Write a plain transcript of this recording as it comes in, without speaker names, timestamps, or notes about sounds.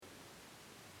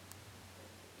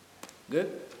Good?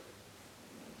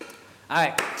 All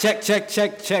right, check.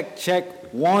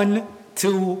 1,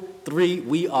 2, 3.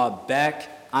 We are back.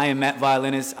 I am Matt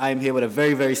Violinist. I am here with a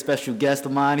very, very special guest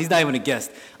of mine. He's not even a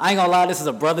guest. I ain't gonna lie, this is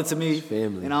a brother to me.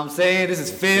 Family. You know what I'm saying? This is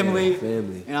family.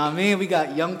 Family. You know what I mean? We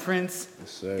got Young Prince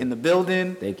Yes, in the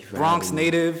building. Thank you for Bronx having me.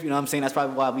 native. You know what I'm saying? That's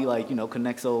probably why we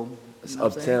connect so. It's You know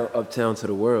what I'm saying? uptown to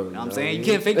the world. You know what I'm saying? You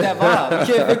can't fake that vibe.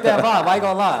 You can't fake that vibe. I ain't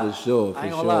gonna lie. For sure, I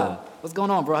ain't for gonna lie. sure. What's going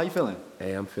on, bro? How you feeling?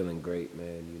 Hey, I'm feeling great,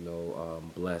 man.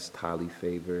 Blessed, highly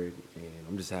favored, and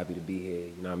I'm just happy to be here.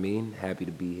 You know what I mean? Happy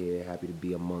to be here. Happy to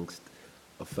be amongst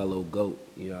a fellow GOAT.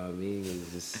 You know what I mean?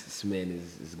 This man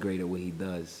is great at what he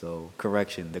does. So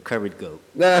Correction, the courage goat.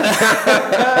 Do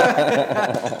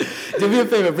me a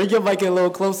favor, bring your mic in a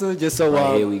little closer, just so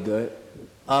right here we good.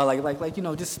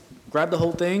 Just grab the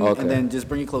whole thing Okay. and then just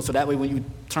bring it close. So that way, when you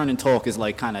turn and talk, it's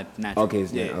like kind of natural. Okay,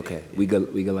 okay. We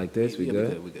good like this. We Yeah,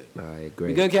 good. we good. All right, You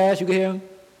great. good, Cash? You can hear him?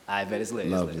 I bet it's lit.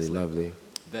 Lovely.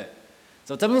 Bet.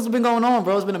 So tell me what's been going on,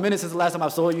 bro. It's been a minute since the last time I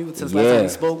saw you. Since last time we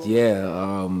spoke.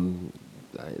 Yeah.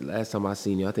 Last time I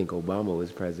seen you, I think Obama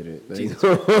was president. Jesus.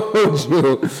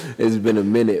 It's been a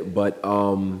minute, but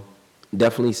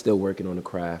definitely still working on the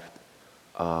craft.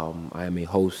 I am a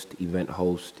event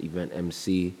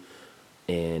MC,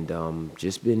 and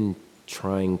just been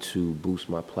trying to boost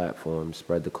my platform,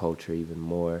 spread the culture even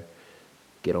more,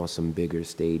 get on some bigger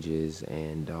stages,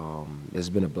 and it's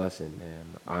been a blessing, man.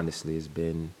 Honestly, it's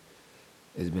been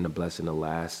a blessing the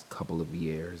last couple of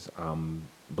years. I'm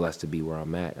blessed to be where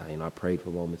I'm at. I prayed for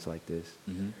moments like this,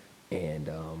 and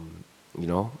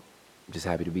just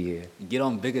happy to be here. Get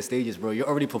on bigger stages, bro. You're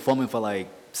already performing for like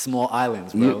small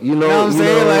islands, bro. You know what I'm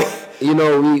saying? Like,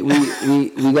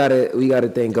 we gotta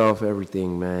thank God for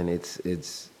everything, man.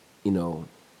 It's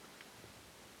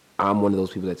I'm one of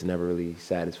those people that's never really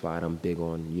satisfied. I'm big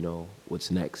on what's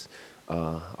next.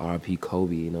 R.I.P.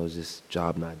 Kobe. It's just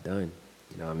job not done.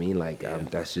 You know what I mean?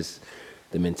 That's just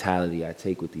the mentality I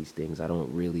take with these things. I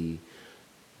don't really.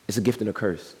 It's a gift and a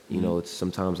curse. It's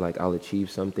sometimes like I'll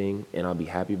achieve something and I'll be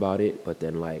happy about it, but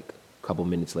then like a couple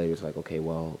minutes later, it's like, okay,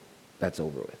 well, that's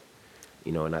over with.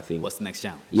 And I think. what's the next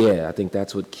challenge? Yeah, I think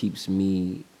that's what keeps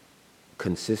me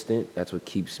consistent. That's what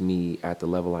keeps me at the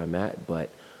level I'm at. But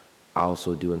I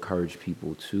also do encourage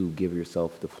people to give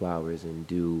yourself the flowers and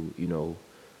do,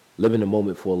 live in the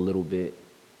moment for a little bit,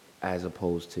 as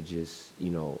opposed to just,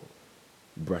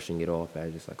 brushing it off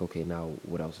as just like, okay, now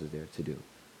what else is there to do?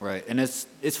 Right, and it's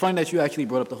funny that you actually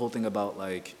brought up the whole thing about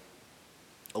like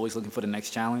always looking for the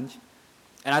next challenge.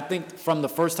 And I think from the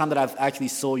first time that I've actually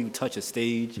saw you touch a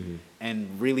stage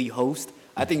and really host,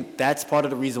 I think that's part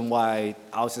of the reason why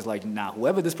I was just like, nah,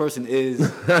 whoever this person is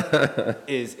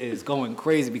is going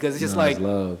crazy, because it's just like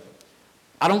love.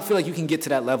 I don't feel like you can get to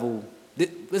that level.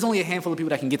 There's only a handful of people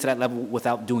that can get to that level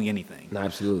without doing anything. No,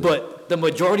 absolutely. But the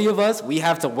majority of us, we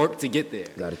have to work to get there.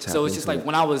 Gotta tap So it's just into like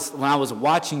it. when I was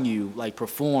watching you like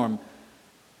perform,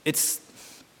 it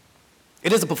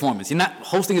is a performance.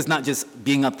 Hosting is not just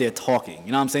being up there talking.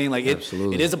 You know what I'm saying? Like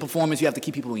Absolutely. it is a performance. You have to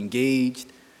keep people engaged,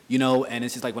 and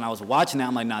it's just like when I was watching that,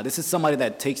 I'm like, nah, this is somebody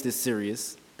that takes this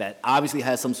serious, that obviously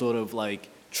has some sort of like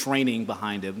training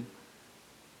behind him,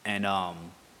 and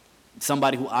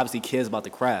somebody who obviously cares about the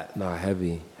craft. Nah, heavy.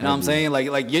 You know what I'm saying?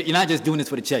 Like you're not just doing this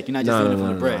for the check. You're not just doing it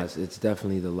for the bread. It's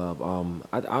definitely the love.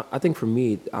 I think for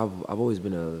me, I've always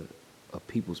been a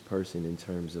people's person in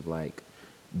terms of like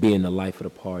being the life of the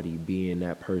party, being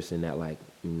that person that like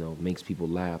makes people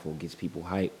laugh or gets people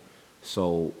hype.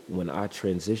 So when I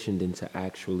transitioned into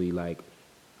actually like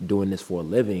doing this for a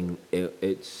living,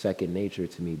 it's second nature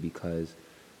to me, because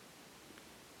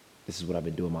this is what I've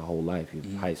been doing my whole life.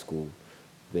 High school,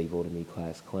 they voted me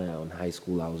class clown. High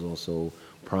school, I was also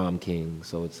prom king.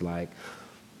 So it's like,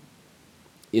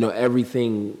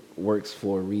 everything works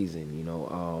for a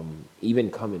reason, even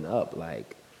coming up,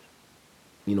 like,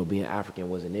 being African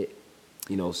wasn't it,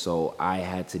 so I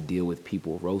had to deal with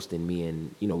people roasting me,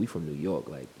 and, we from New York,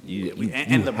 like, the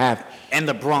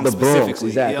Bronx specifically.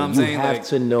 Exactly. You know what I'm saying? You have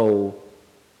to know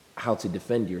how to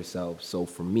defend yourself. So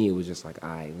for me, it was just like, all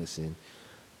right, listen,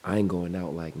 I ain't going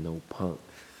out like no punk.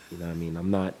 You know what I mean? I'm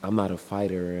not a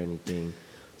fighter or anything,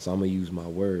 so I'm gonna use my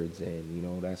words,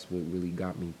 and that's what really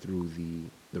got me through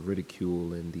the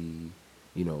ridicule and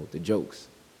the jokes.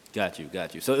 Got you.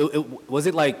 So was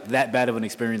it like that bad of an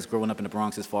experience growing up in the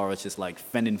Bronx, as far as just like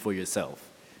fending for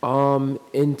yourself?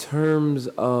 In terms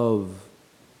of,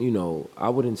 I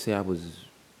wouldn't say I was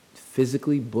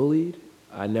physically bullied.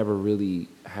 I never really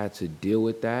had to deal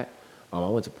with that. I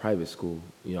went to private school.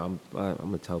 I'm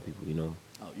gonna tell people,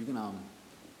 Oh, you can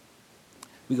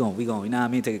we going. You know what I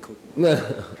mean? Take it quick.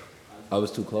 I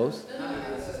was too close?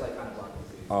 It's just like kind of blocking.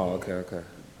 Oh, okay.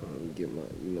 Let me get my,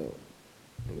 look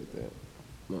at that.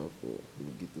 My fault. Let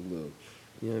me get the little,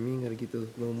 you know what I mean? Gotta get the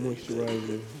little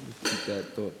moisturizer. Keep that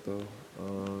thought though.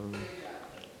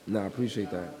 Nah, I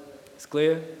appreciate that. It's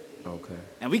clear. Okay.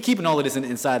 And we keeping all of this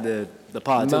inside the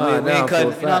pod too. Nah, we ain't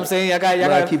cutting. You know what I'm saying? Y'all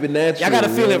gotta keep it natural. Y'all gotta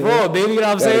feel it raw, baby. You know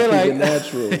what I'm saying? Keep Like it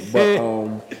natural.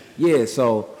 But yeah.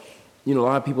 So, a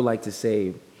lot of people like to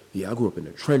say, yeah, I grew up in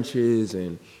the trenches,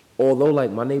 and although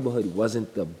like my neighborhood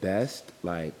wasn't the best,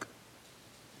 like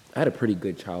I had a pretty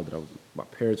good childhood. My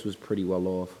parents was pretty well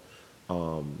off.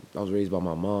 I was raised by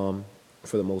my mom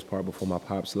for the most part before my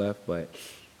pops left. But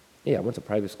yeah, I went to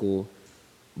private school.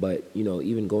 But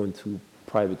even going to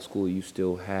private school, you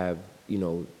still have,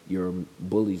 your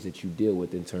bullies that you deal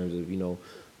with in terms of,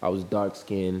 I was dark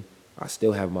skinned, I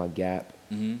still have my gap,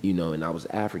 and I was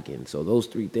African. So those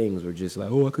three things were just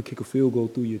like, oh, I could kick a field goal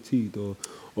through your teeth, or,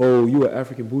 oh, you an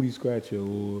African booty scratcher, or,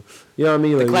 you know what I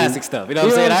mean? The like, classic stuff, you know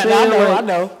what I'm saying? I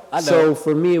know. So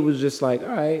for me, it was just like, all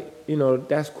right,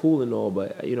 that's cool and all,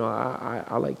 but,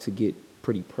 I like to get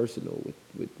pretty personal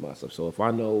with myself. So if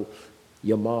I know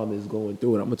your mom is going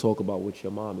through it, I'm gonna talk about what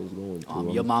your mom is going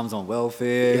through. Your mom's on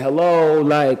welfare. Hello,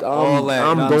 like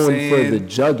I'm going for the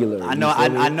jugular. I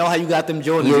know how you got them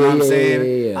Jordans. You know what I'm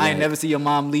saying? I ain't never see your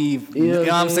mom leave. You know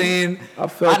what I'm saying? I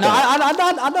felt that.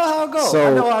 I know how it goes.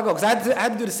 So, I know how it goes. 'Cause I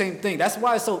had to do the same thing. That's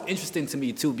why it's so interesting to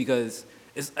me too, because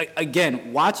it's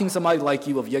again watching somebody like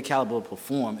you of your caliber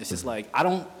perform. It's just like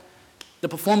the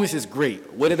performance is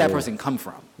great. Where did that person come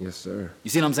from? Yes, sir.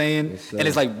 You see what I'm saying? Yes, sir. And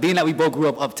it's like being that we both grew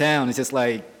up uptown. It's just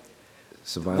like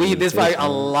there's like a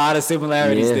lot lot of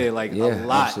similarities there, like a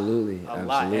lot, absolutely, a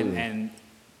lot.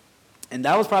 And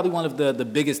that was probably one of the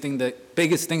biggest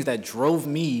things that drove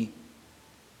me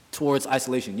towards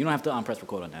isolation. You don't have to press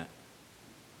record on that.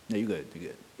 No, you're good.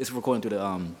 It's recording through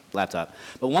the laptop.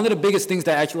 But one of the biggest things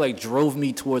that actually like drove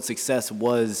me towards success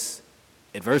was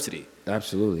adversity.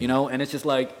 Absolutely. And it's just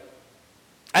like,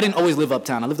 I didn't always live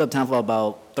uptown. I lived uptown for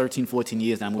about 13, 14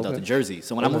 years, and I moved out to Jersey.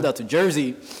 So when I moved out to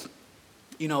Jersey,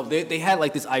 they had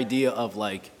like this idea of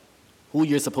like who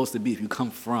you're supposed to be if you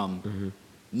come from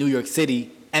New York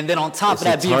City, and then on top of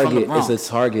that being from the Bronx. It's a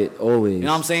target always. You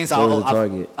know what I'm saying? So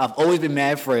I've always been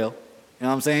mad frail. You know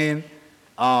what I'm saying?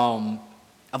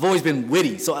 I've always been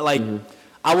witty. So like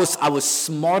I was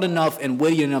smart enough and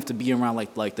witty enough to be around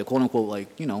like the quote unquote like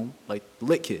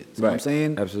lit kids. You know what I'm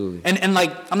saying? Absolutely. And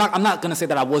like I'm not gonna say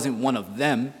that I wasn't one of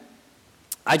them.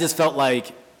 I just felt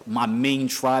like my main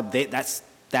tribe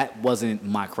that wasn't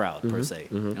my crowd per se.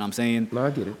 You know what I'm saying? No,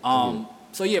 I get it.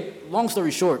 So yeah, long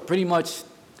story short, pretty much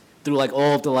through like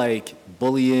all of the like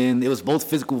bullying, it was both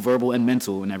physical, verbal, and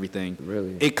mental and everything.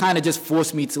 Really? It kind of just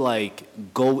forced me to like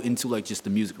go into like just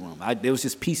the music room. There was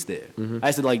just peace there. I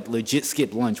used to like legit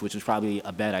skip lunch, which was probably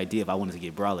a bad idea if I wanted to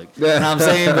get brolic. You know what I'm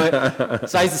saying? But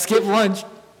so I used to skip lunch,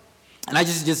 and I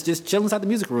just chill inside the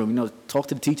music room. Talk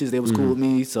to the teachers. They was cool with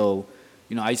me. So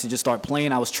I used to just start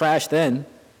playing. I was trash then,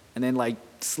 and then like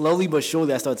slowly but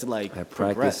surely I started to like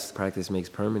progress. Practice makes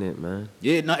permanent, man.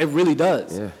 Yeah, no, it really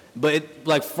does. Yeah.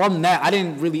 But from that, I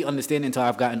didn't really understand it until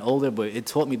I've gotten older, but it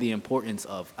taught me the importance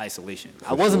of isolation.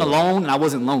 I wasn't alone and I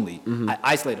wasn't lonely. I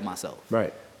isolated myself.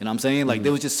 Right. You know what I'm saying? Like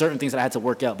there was just certain things that I had to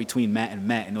work out between Matt and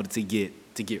Matt in order to get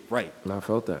right. And I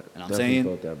felt that. You know what I'm saying?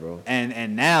 Felt that, bro.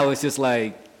 And now it's just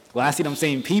like when I see them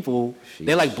same people,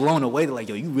 they're like blown away. They're like,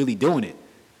 yo, you really doing it.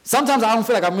 Sometimes I don't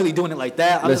feel like I'm really doing it like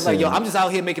that. I'm just like, yo, I'm just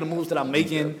out here making the moves that I'm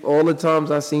making. All the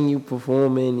times I seen you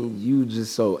performing, you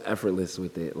just so effortless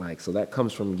with it. Like, so that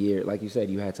comes from gear. Like you said,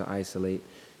 you had to isolate.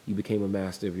 You became a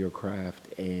master of your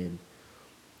craft. And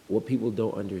what people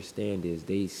don't understand is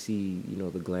they see,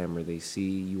 the glamour. They see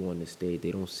you on the stage.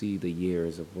 They don't see the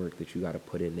years of work that you got to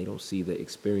put in. They don't see the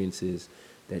experiences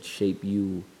that shape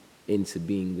you into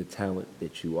being the talent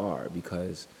that you are.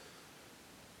 Because,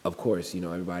 of course,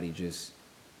 everybody just...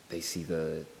 They see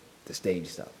the stage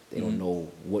stuff. They don't know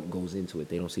what goes into it.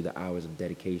 They don't see the hours of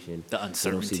dedication. The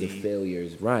uncertainty. They don't see the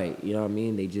failures. Right. You know what I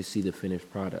mean? They just see the finished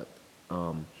product.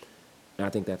 And I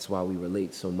think that's why we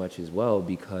relate so much as well,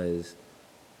 because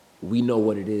we know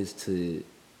what it is to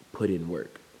put in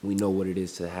work. We know what it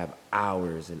is to have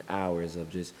hours and hours of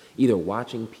just either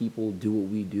watching people do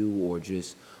what we do or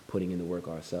just putting in the work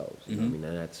ourselves. You know what I mean?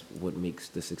 And that's what makes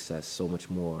the success so much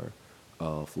more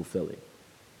fulfilling.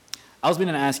 I was going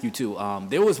to ask you too.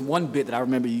 There was one bit that I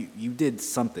remember you did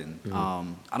something.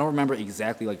 I don't remember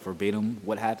exactly like verbatim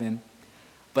what happened,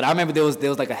 but I remember there was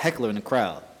like a heckler in the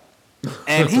crowd,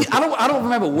 and I don't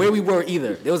remember where we were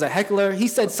either. There was a heckler. He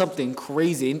said something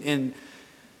crazy, and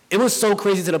it was so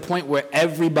crazy to the point where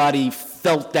everybody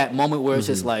felt that moment where it's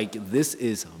just like, this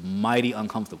is mighty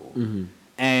uncomfortable,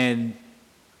 and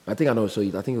I think I know. So I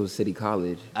think it was City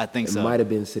College. I think it so. It might have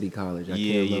been City College. I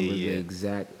Yeah, can't remember yeah. the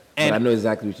exact. And but I know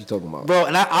exactly what you're talking about, bro.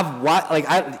 And I've watched. Like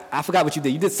I forgot what you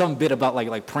did. You did some bit about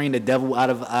like praying the devil out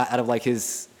of like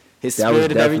his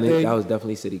spirit and everything. That was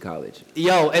definitely City College.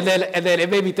 Yo, and then it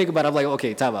made me think about it. I'm like,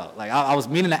 okay, time out. Like I was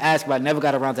meaning to ask, but I never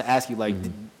got around to ask you. Like,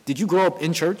 did you grow up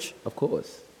in church? Of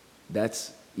course.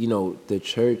 That's, the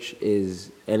church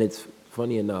is, and it's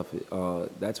funny enough,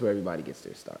 that's where everybody gets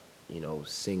their start.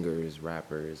 Singers,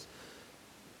 rappers.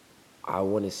 I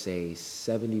want to say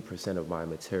 70% of my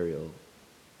material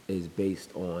is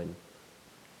based on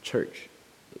church,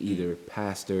 either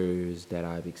pastors that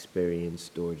I've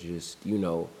experienced or just,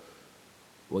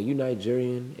 when you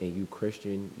Nigerian and you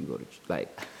Christian, you go to,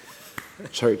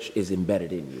 church is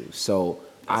embedded in you. So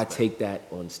I take that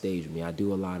on stage with me. I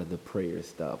do a lot of the prayer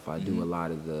stuff. I do a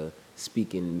lot of the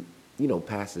speaking,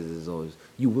 pastors is always,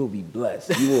 you will be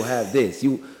blessed. You will have this.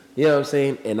 You know what I'm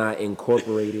saying? And I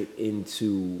incorporate it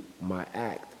into my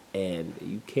act. And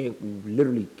you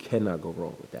literally cannot go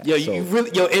wrong with that. Yo,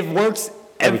 it works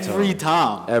every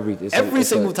time. Every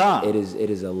single time. It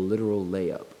is a literal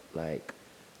layup.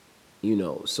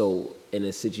 So in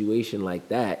a situation like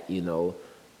that,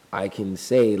 I can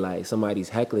say, somebody's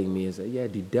heckling me and say, yeah,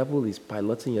 the devil is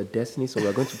piloting your destiny, so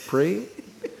we're going to pray.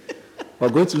 We're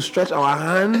going to stretch our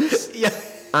hands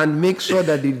and make sure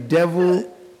that the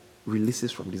devil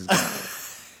releases from this guy.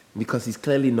 Because he's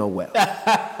clearly not well.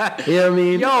 You know what I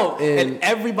mean? Yo, and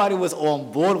everybody was on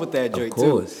board with that joke,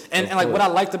 too. And what I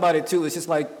liked about it, too, is just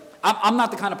I'm not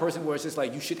the kind of person where it's just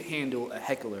you should handle a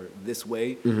heckler this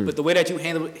way. But the way that you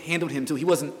handled him, too, he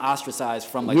wasn't ostracized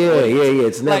from the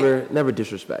audience. It's never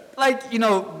disrespect.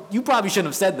 You probably shouldn't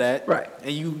have said that. Right.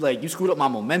 And you screwed up my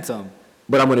momentum.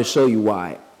 But I'm going to show you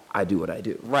why I do what I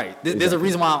do. Right. There's a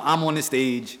reason why I'm on this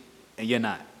stage and you're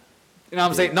not. You know what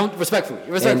I'm saying? No, respectfully.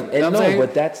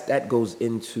 But that goes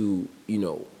into,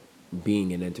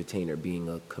 being an entertainer, being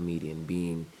a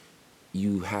comedian,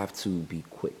 you have to be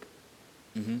quick.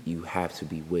 You have to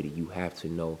be witty. You have to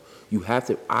know.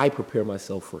 I prepare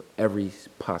myself for every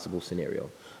possible scenario,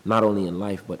 not only in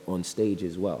life, but on stage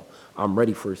as well. I'm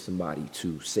ready for somebody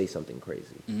to say something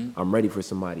crazy. I'm ready for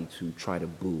somebody to try to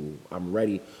boo. I'm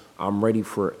ready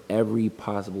for every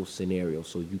possible scenario,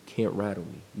 so you can't rattle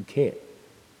me. You can't.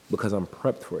 Because I'm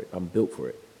prepped for it. I'm built for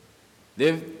it.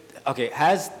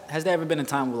 Has there ever been a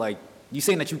time where you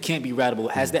saying that you can't be ratable?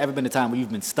 Has there ever been a time where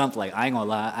you've been stumped? I ain't gonna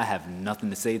lie, I have nothing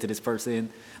to say to this person.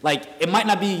 It might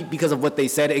not be because of what they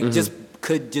said. It just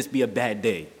could just be a bad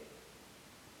day.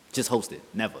 Just host it.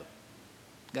 Never.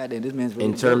 Goddamn, this man's really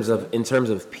in terms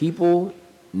of people,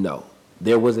 no.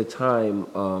 There was a time.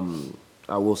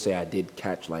 I will say I did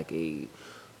catch writers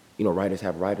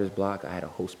have writer's block. I had a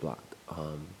host block.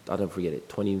 I'll never forget it,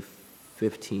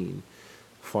 2015,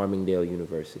 Farmingdale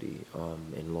University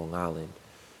in Long Island.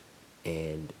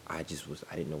 And I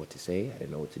didn't know what to say. I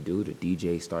didn't know what to do. The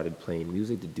DJ started playing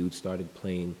music. The dude started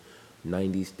playing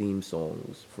 90s theme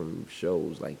songs from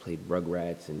shows, played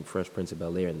Rugrats and Fresh Prince of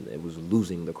Bel-Air, and it was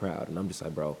losing the crowd. And I'm just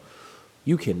like, bro,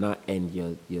 you cannot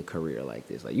end your career like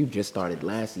this. You just started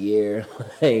last year.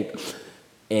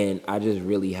 And I just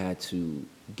really had to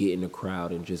get in the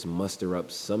crowd and just muster up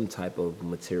some type of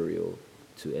material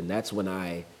and that's when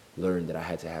I learned that I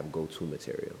had to have go-to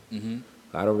material.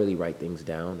 I don't really write things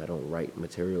down. I don't write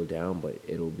material down, but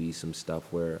it'll be some stuff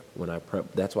where when I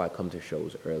prep, that's why I come to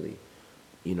shows early.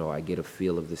 I get a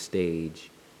feel of the stage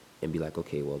and be like,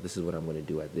 okay, well, this is what I'm going to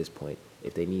do at this point.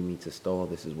 If they need me to stall,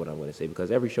 this is what I'm going to say,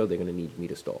 because every show they're going to need me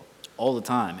to stall. All the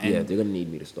time. And they're going to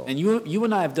need me to stall. And you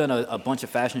and I have done a bunch of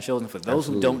fashion shows, and for those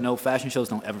who don't know, fashion shows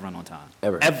don't ever run on time.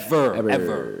 Ever.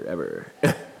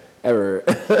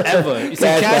 You see,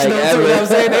 cash notes, you know what I'm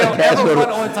saying? They don't ever run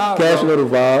on time, cash note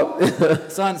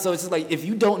vibe. Son, so it's just if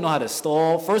you don't know how to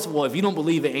stall, first of all, if you don't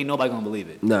believe it, ain't nobody going to believe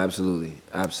it. No, absolutely.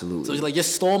 So it's your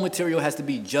stall material has to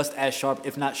be just as sharp,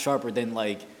 if not sharper, than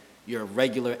your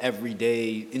regular,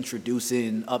 everyday,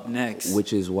 introducing, up next.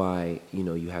 Which is why,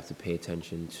 you have to pay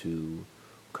attention to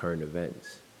current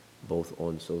events, both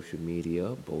on social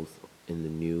media, both in the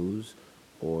news,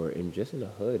 or in the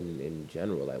hood in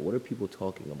general. What are people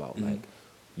talking about?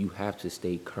 You have to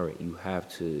stay current. You have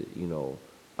to,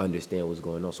 understand what's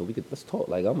going on. So let's talk.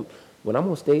 When I'm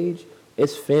on stage,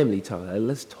 it's family time.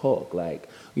 Let's talk.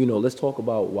 Let's talk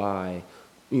about why,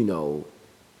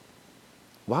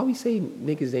 why we say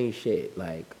niggas ain't shit.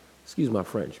 Excuse my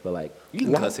French, but you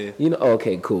can cuss here.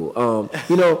 Okay, cool.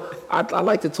 I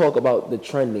like to talk about the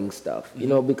trending stuff,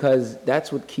 because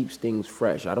that's what keeps things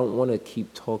fresh. I don't want to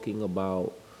keep talking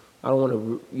about. I don't want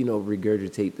to,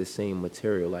 regurgitate the same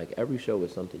material. Every show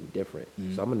is something different.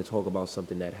 So I'm going to talk about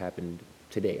something that happened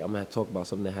today. I'm gonna talk about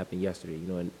something that happened yesterday, you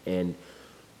know, and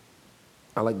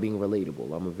I like being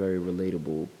relatable. I'm a very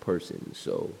relatable person.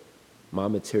 So my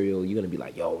material, you're gonna be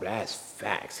like, yo, that's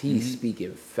facts. He's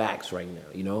speaking facts right now,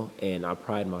 you know? And I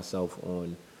pride myself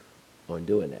on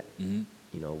doing that. You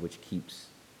know, which keeps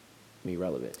me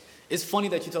relevant. It's funny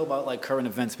that you talk about like current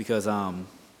events because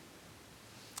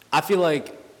I feel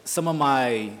like some of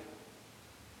my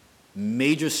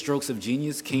major strokes of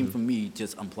genius came from me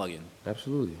just unplugging.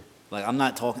 Absolutely. Like I'm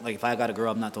not talking, like if I got a girl,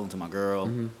 I'm not talking to my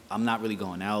girl. I'm not really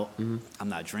going out. I'm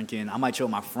not drinking. I might chill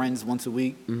with my friends once a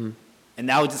week. And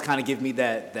that would just kind of give me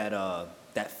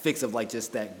that fix of like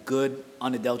just that good,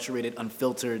 unadulterated,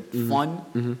 unfiltered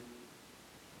fun.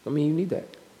 I mean, you need that.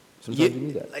 Sometimes you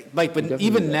need that. But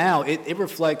even now, it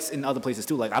reflects in other places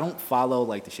too. Like I don't follow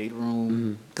like the Shade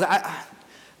Room. Because I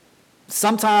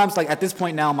sometimes, like at this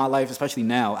point now in my life, especially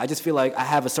now, I just feel like I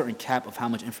have a certain cap of how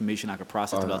much information I could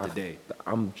process throughout the day.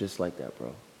 I'm just like that,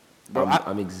 bro. Bro,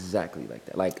 I'm exactly like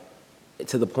that. Like,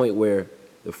 to the point where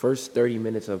the first 30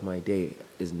 minutes of my day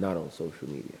is not on social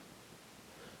media.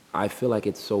 I feel like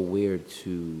it's so weird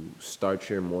to start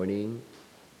your morning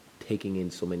taking in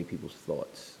so many people's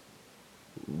thoughts,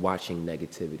 watching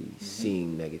negativity,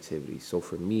 seeing negativity. So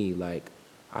for me, like,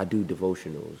 I do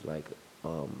devotionals, like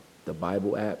the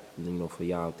Bible app, you know, for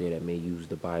y'all out there that may use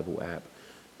the Bible app,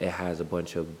 it has a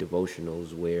bunch of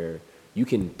devotionals where you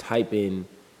can type in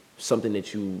something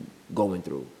that you going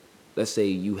through. Let's say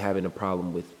you having a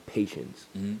problem with patience.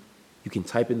 You can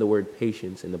type in the word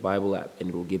patience in the Bible app and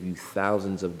it will give you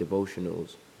thousands of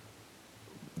devotionals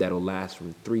that'll last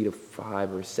from 3 to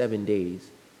 5 or 7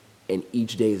 days. And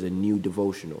each day is a new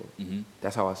devotional.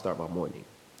 That's how I start my morning,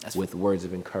 with words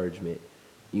of encouragement,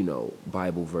 you know,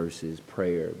 Bible verses,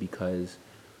 prayer, because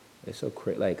it's so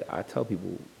like I tell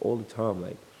people all the time,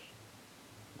 like,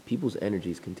 people's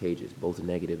energy is contagious, both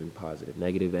negative and positive.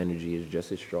 Negative energy is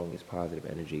just as strong as positive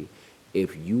energy.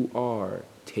 If you are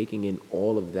taking in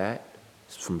all of that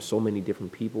from so many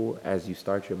different people as you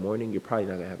start your morning, you're probably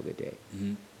not gonna have a good day.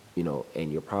 You know,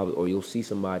 and you're probably, or you'll see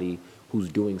somebody who's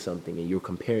doing something and you're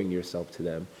comparing yourself to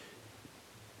them.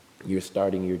 You're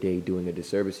starting your day doing a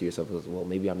disservice to yourself because, well,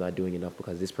 maybe I'm not doing enough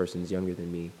because this person is younger than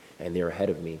me and they're ahead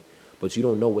of me. But you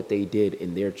don't know what they did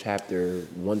in their chapter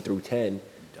 1 through 10. You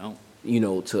don't. You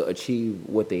know, to achieve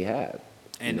what they have.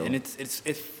 And you know? and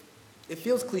it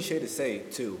feels cliche to say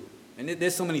too. And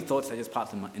there's so many thoughts that just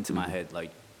popped into my head,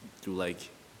 like through like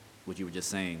what you were just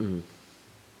saying.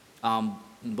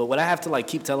 But what I have to like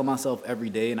keep telling myself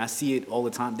every day, and I see it all the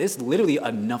time, there's literally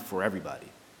enough for everybody.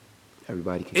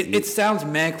 Everybody can It sounds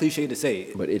mad cliche to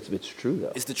say. But it's true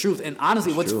though. It's the truth. And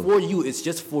honestly, what's for you is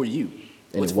just for you.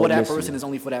 What's for that person is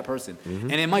only for that person.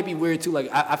 And it might be weird too. Like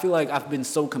I feel like I've been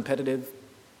so competitive,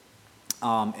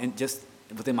 and just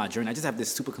within my journey, I just have this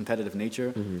super competitive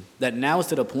nature that now it's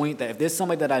to the point that if there's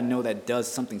somebody that I know that does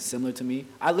something similar to me,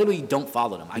 I literally don't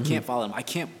follow them. I can't follow them. I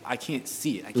can't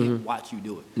see it. I can't watch you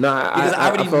do it. No, because I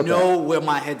already know that. where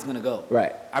my head's gonna go.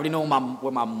 Right. I already know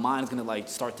where my mind's gonna like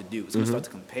start to do. It's gonna start to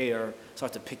compare,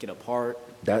 start to pick it apart.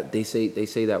 That they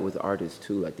say that with artists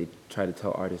too. Like they try to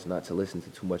tell artists not to listen to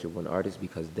too much of one artist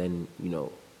because then, you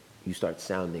know, you start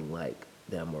sounding like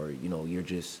them, or, you know, you're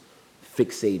just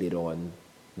fixated on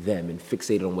them and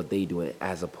fixated on what they do,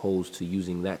 as opposed to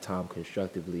using that time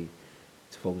constructively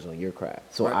to focus on your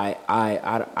craft. So right.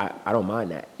 I don't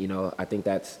mind that. You know, I think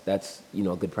that's you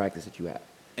know, a good practice that you have.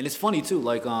 And it's funny too,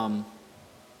 like my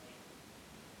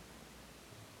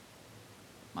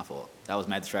fault. That was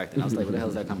mad distracting. I was like, where the hell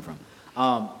is that coming from?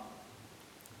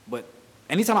 But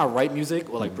anytime I write music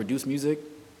or like produce music,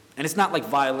 and it's not like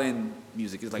violin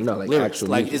music, it's like lyrics,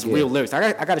 like music, it's real lyrics.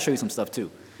 I got to show you some stuff too.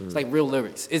 It's like real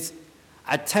lyrics.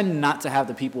 I tend not to have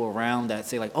the people around that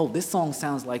say like, oh, this song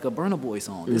sounds like a Burna Boy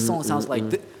song. This song sounds like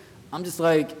this. I'm just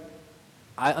like,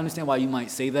 I understand why you might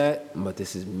say that. But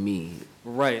this is me.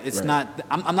 Right. It's not,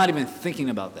 I'm not even thinking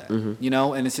about that, you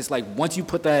know? And it's just like, once you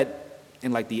put that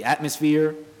in like the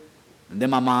atmosphere, and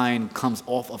then my mind comes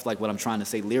off of like what I'm trying to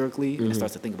say lyrically, and it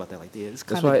starts to think about that. Like, yeah, this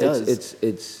kind of does.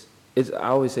 It's I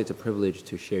always say it's a privilege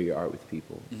to share your art with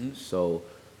people. So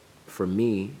for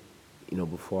me, you know,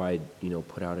 before I, you know,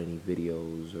 put out any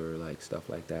videos or like stuff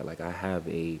like that, like I have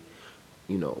a,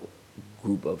 you know,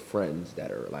 group of friends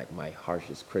that are like my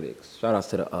harshest critics. Shout outs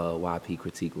to the YP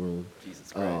Critique Room.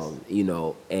 Jesus Christ. You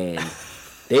know, and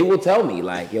they will tell me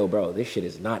like, yo, bro, this shit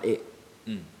is not it.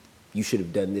 You should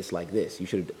have done this like this. You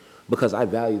should have, because I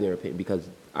value their opinion, because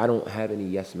I don't have any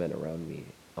yes men around me.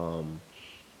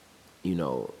 You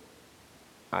know,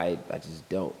 I just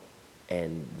don't.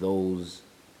 And those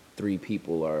 3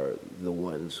 people are the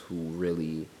ones who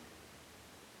really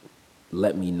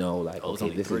let me know like, Oh, it's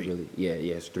okay, only this 3. is really yeah,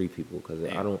 it's 3 people because I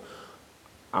Damn.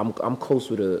 don't. I'm close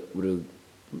with a good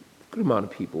amount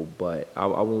of people, but I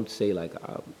won't say like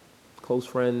close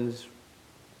friends.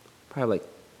 Probably like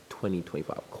 20,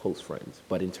 25 close friends.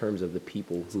 But in terms of the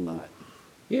people That's a who, lot.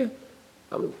 yeah,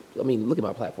 I mean, look at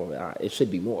my platform. It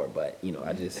should be more, but you know,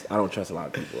 I don't trust a lot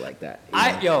of people like that.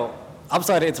 You know? I'm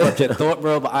sorry to interrupt your thought,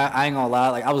 bro, but I ain't gonna lie.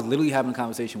 Like, I was literally having a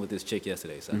conversation with this chick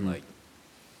yesterday. So, like,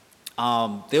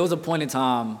 there was a point in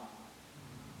time.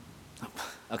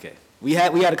 Okay, we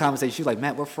had a conversation. She was like,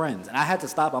 "Matt, we're friends," and I had to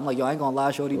stop. I'm like, "Yo, I ain't gonna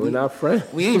lie, shorty. We're not friends.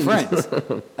 We ain't friends.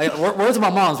 Like, words of my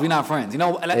mom's, we not friends. You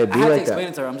know." And I It had be to like explain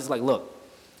that. it to her. I'm just like, "Look,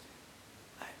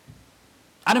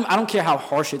 I don't care how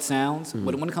harsh it sounds,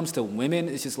 but when it comes to women,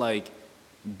 it's just like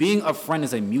being a friend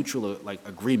is a mutual like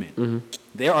agreement.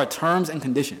 There are terms and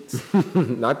conditions.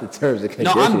 Not the terms and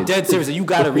No, conditions. I'm dead serious. You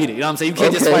gotta read it. You know what I'm saying? You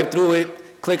can't just Okay. swipe through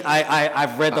it, click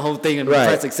I've read the whole thing and Right,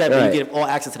 press accept and right. you get all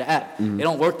access to the app. It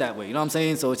don't work that way. You know what I'm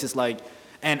saying? So it's just like,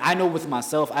 and I know with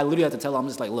myself, I literally have to tell her, I'm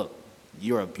just like, look,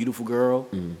 you're a beautiful girl.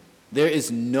 There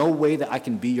is no way that I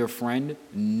can be your friend,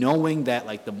 knowing that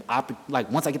like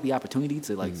once I get the opportunity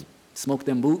to like smoke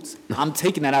them boots, I'm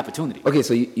taking that opportunity. Okay,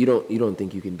 so you don't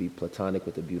think you can be platonic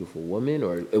with a beautiful woman,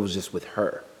 or it was just with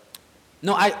her?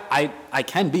 No, I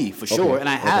can be for sure, Okay, and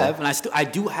I okay. have, and I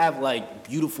do have like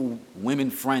beautiful women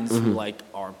friends who like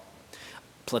are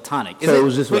platonic. So it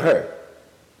was just with wait, her.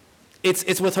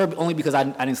 It's with her only because I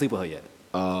didn't sleep with her yet.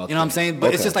 Oh, You know what I'm okay. saying? But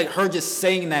it's Okay. just like her just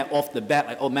saying that off the bat,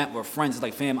 like, oh, Matt, we're friends. It's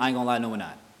like, fam, I ain't gonna lie, no, we're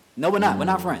not. No, we're not. We're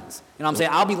not friends. You know what I'm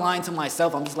saying? I'll be lying to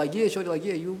myself. I'm just like, yeah, shorty, like,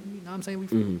 yeah, you know what I'm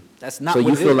saying? That's not So what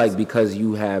you it feel is. like because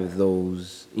you have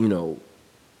those, you know,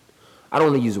 I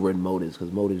don't want to use the word motives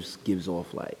because motives gives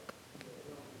off like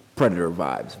predator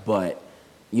vibes, but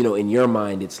you know, in your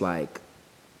mind, it's like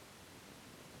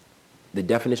the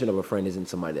definition of a friend isn't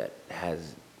somebody that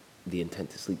has the intent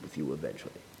to sleep with you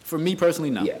eventually. For me personally,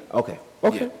 no. Yeah. Okay.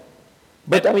 Okay. Yeah.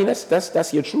 But I mean,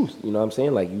 that's your truth. You know what I'm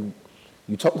saying? Like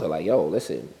you told her like, yo,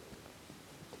 listen.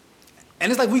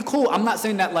 And it's like, we cool. I'm not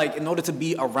saying that, like, in order to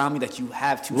be around me, that you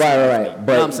have to. Right. sleep with me. Right. You know what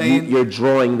I'm But saying? you're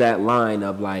drawing that line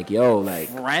of like, yo, like,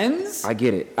 Friends? I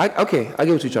get it. Okay, I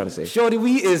get what you're trying to say. Shorty,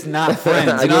 we is not friends.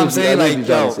 I You know what I'm get you- I saying? get what Like, you're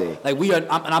trying yo, to say. like we are,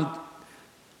 I'm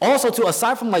also too,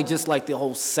 aside from like just like the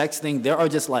whole sex thing, there are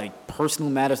just like personal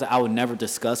matters that I would never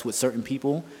discuss with certain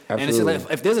people. And it's just like,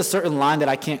 Absolutely. if there's a certain line that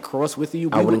I can't cross with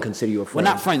you, I wouldn't consider you a friend.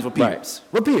 We're not friends, we're Right. peers.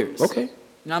 We're peers. Okay.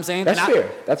 You know what I'm saying? That's And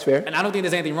fair. That's fair. And I don't think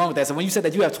there's anything wrong with that. So when you said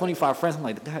that you have 25 friends, I'm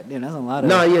like, God damn, that's a lot of.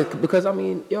 No, yeah, because I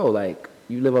mean, yo, like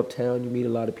you live uptown, you meet a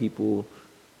lot of people.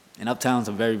 And Uptown's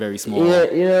a very, very small. Yeah,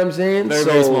 you know what I'm saying? Very,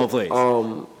 very small place.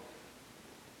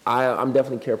 I'm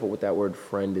definitely careful with that word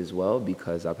friend as well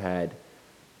because I've had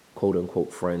quote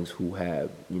unquote friends who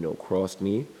have, you know, crossed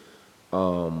me.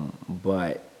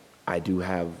 But I do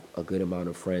have a good amount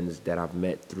of friends that I've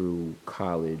met through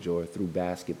college or through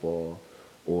basketball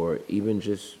or even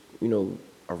just, you know,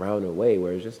 around the way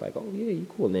where it's just like, oh yeah, you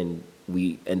cool. And then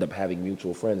we end up having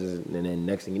mutual friends and then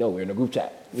next thing you know, we're in a group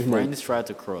chat. Friends tried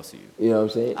to cross you. You know what I'm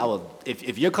saying? I will,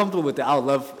 if you're comfortable with that, I would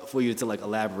love for you to like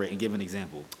elaborate and give an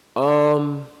example.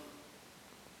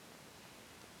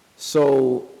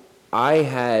 So I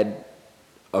had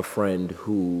a friend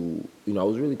who, you know, I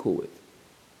was really cool with,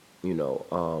 you know,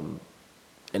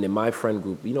 and in my friend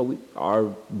group, you know, our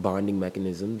bonding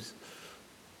mechanisms,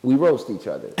 we roast each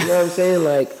other. You know what I'm saying?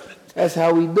 Like, that's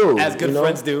how we do. As good you know?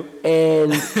 friends do.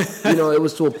 And, you know, it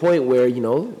was to a point where, you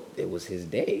know, it was his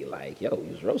day. Like, yo,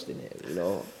 he was roasting him, you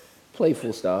know,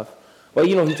 playful stuff. But,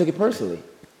 you know, he took it personally.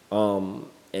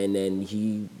 And then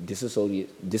he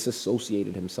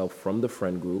disassociated himself from the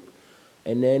friend group.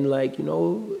 And then, like, you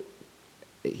know,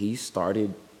 he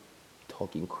started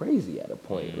talking crazy at a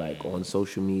point, like on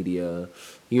social media,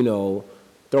 you know,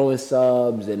 throwing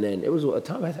subs. And then it was a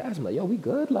time I had to ask him, like, yo, we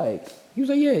good? Like, he was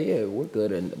like, yeah, we're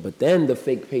good. But then the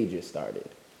fake pages started.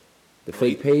 The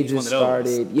fake pages one of those.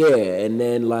 started, yeah. And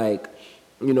then, like,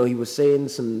 you know, he was saying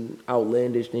some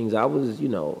outlandish things. I was, you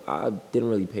know, I didn't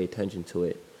really pay attention to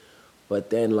it. But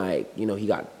then, like, you know, he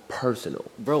got personal.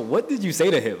 Bro, what did you say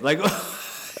to him? Like,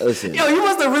 Listen. yo, you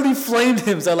must have really flamed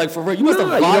him. So, like, for real, you must have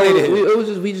Nah, violated you know,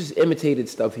 him. we just imitated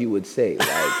stuff he would say.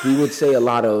 Like, he would say a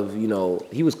lot of, you know,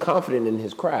 he was confident in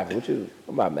his craft, which is,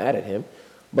 I'm not mad at him.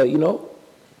 But, you know,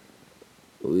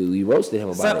 we roasted him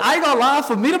about Son, it. I ain't gonna lie,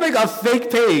 for me to make a fake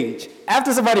page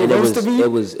after somebody And roasted me, it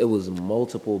was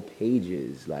multiple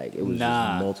pages. Like, it was Nah.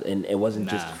 just multiple, and it wasn't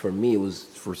just Nah. for me. It was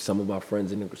for some of my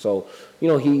friends. So, you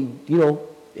know, he, you know,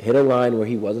 hit a line where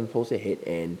he wasn't supposed to hit,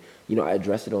 and, you know, I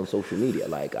addressed it on social media.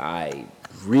 Like, I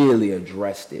really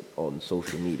addressed it on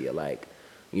social media. Like,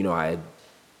 you know, I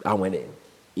went in,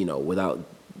 you know, without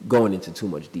going into too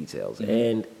much details.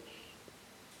 And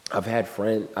I've had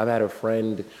a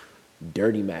friend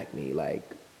dirty Mac me. Like,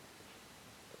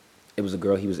 it was a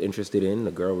girl he was interested in.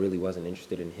 The girl really wasn't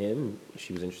interested in him.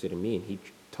 She was interested in me, and he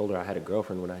told her I had a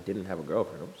girlfriend when I didn't have a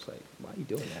girlfriend. I was like, why are you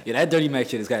doing that? Yeah, that dirty Mac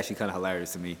shit is actually kind of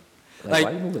hilarious to me. Like,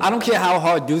 I don't care how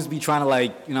hard dudes be trying to,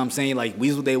 like, you know what I'm saying, like,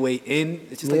 weasel their way in.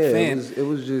 It's just like, fam. It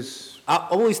was just... I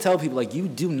always tell people, like, you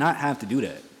do not have to do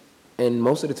that. And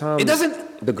most of the time, It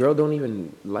doesn't... the girl don't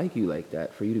even like you like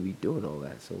that for you to be doing all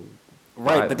that. So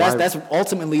Right, but that's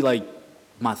ultimately, like,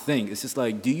 my thing. It's just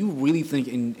like, do you really think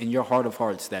in your heart of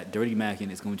hearts that dirty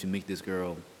macking is going to make this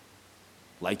girl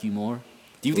like you more?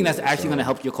 Do you think that's actually going to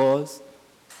help your cause?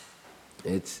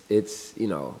 It's you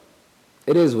know,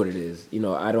 it is what it is. You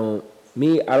know, I don't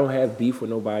have beef with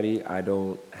nobody. I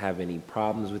don't have any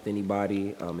problems with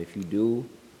anybody. If you do,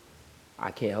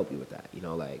 I can't help you with that. You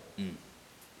know, like,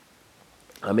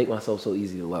 I make myself so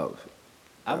easy to love.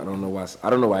 I don't know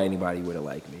why anybody wouldn't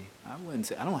like me. I wouldn't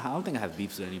say. I don't think I have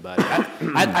beefs with anybody.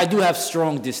 I do have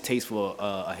strong distaste for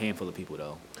a handful of people,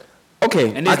 though.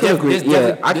 Okay, And I can agree.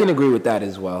 Yeah, I can agree with that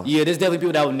as well. Yeah, there's definitely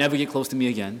people that will never get close to me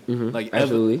again. Like,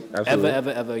 Absolutely.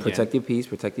 ever again. Protect your peace,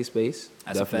 protect your space.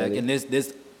 That's definitely. a fact. And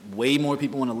there's way more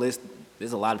people on the list.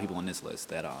 There's a lot of people on this list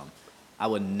that I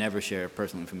would never share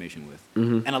personal information with.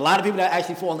 And a lot of people that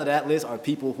actually fall under that list are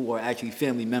people who are actually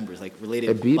family members, like related.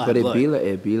 It be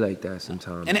like that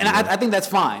sometimes. And I think that's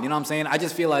fine. You know what I'm saying? I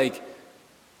just feel like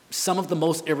some of the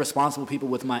most irresponsible people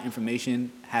with my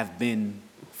information have been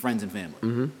friends and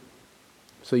family.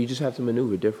 So you just have to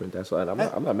maneuver different. That's why I'm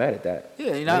not mad at that.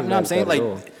 Yeah, you know what I'm saying? Like,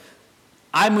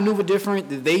 I maneuver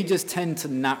different. They just tend to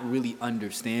not really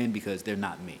understand because they're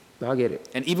not me. I get it.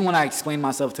 And even when I explain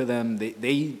myself to them,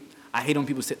 I hate when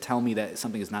people tell me that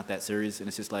something is not that serious, and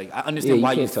it's just like, I understand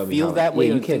why you feel that way.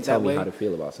 Yeah, you can't tell me how to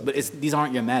feel about something. But these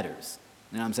aren't your matters.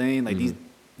 You know what I'm saying? Like,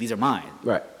 these are mine.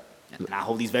 Right. And I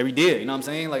hold these very dear. You know what I'm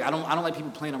saying? Like, I don't like people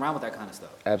playing around with that kind of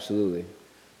stuff. Absolutely.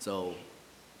 So,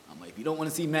 I'm like, if you don't want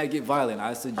to see Matt get violent,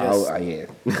 I suggest. Yeah.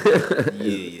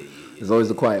 Yeah. There's always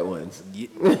the quiet ones.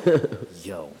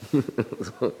 Yo.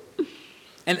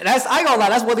 And I ain't gonna lie,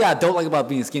 that's one thing I don't like about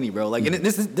being skinny, bro. Like, and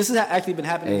this has actually been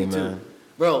happening to me too.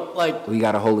 Bro, like, we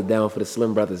gotta hold it down for the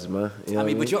slim brothers, man. You know I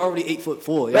mean, but you're already 8'4", you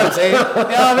know what I'm saying? You know what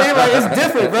I mean? Like, it's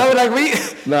different, bro. Like,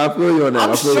 Nah, I feel you on that.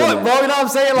 I'm short, bro, you know what I'm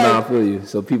saying? Like, nah, I feel you.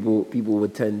 So people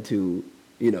would tend to,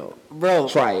 you know, bro,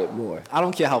 try it more. I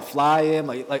don't care how fly I am.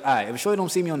 Like, all right, if Shorty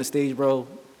don't see me on the stage, bro,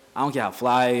 I don't care how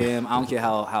fly I am. I don't care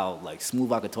how like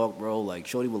smooth I could talk, bro. Like,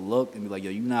 Shorty would look and be like,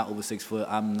 yo, you not over 6 foot.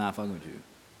 I'm not fucking with you.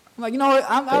 I'm like, you know what?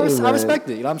 I respect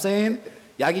it. You know what I'm saying?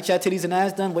 Y'all get your titties and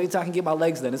ass done. Wait till I can get my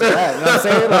legs done. It's all right. You know what I'm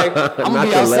saying? Like, I'm gonna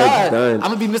be outside. I'm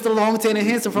gonna be Mr. Long Tan and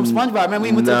Handsome from SpongeBob. Remember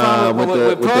we went to the prom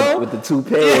with Pearl? With the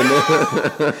toupee.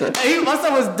 Yeah. Hey, my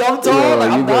son was dumb tall. Yo,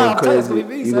 like, I'm going crazy.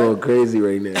 You going crazy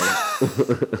right now.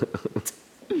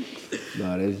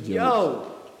 Nah, that's jokes.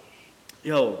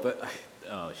 Yo, but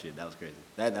oh shit, that was crazy.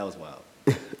 That was wild.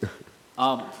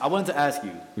 I wanted to ask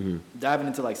you, diving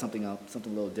into like something else,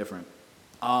 something a little different.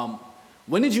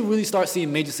 When did you really start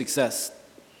seeing major success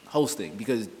hosting?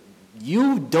 Because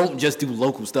you don't just do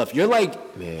local stuff. You're like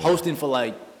hosting for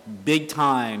like big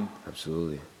time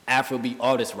absolutely Afrobeat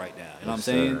artists right now. You know what I'm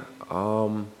saying?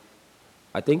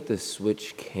 I think the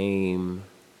switch came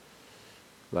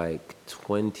like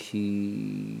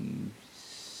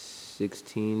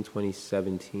 2016,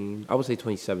 2017. I would say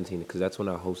 2017 because that's when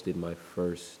I hosted my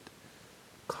first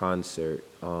concert.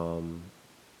 I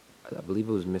believe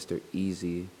it was Mr.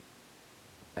 Easy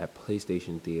at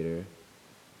PlayStation Theater.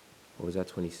 Or was that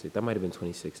 2016? That might have been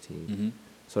 2016.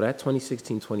 So that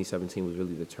 2016, 2017 was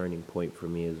really the turning point for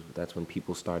me. That's when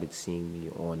people started seeing me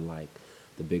on like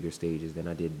the bigger stages. Then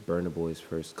I did Burna Boy's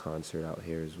first concert out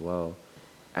here as well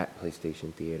at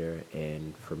PlayStation Theater.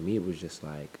 And for me, it was just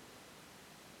like,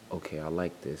 okay, I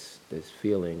like this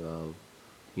feeling of,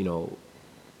 you know,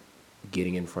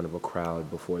 getting in front of a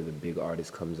crowd before the big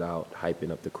artist comes out,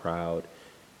 hyping up the crowd.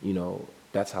 You know,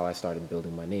 that's how I started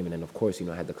building my name. And then, of course, you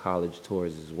know, I had the college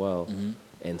tours as well.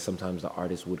 And sometimes the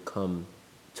artists would come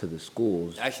to the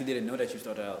schools. I actually didn't know that you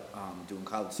started out doing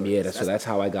college tours. Yeah, so that's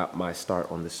how I got my start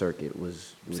on the circuit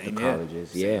was with the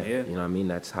colleges. You know what I mean?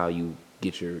 That's how you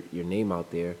get your name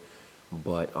out there.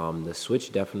 But the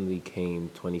switch definitely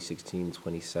came 2016,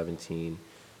 2017.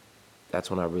 That's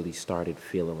when I really started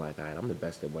feeling like, all right, I'm the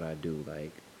best at what I do.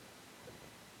 Like,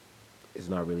 it's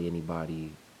not really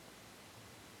anybody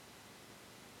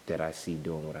that I see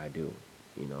doing what I do,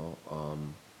 you know.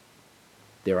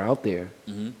 They're out there,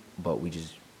 but we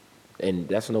just, and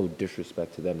that's no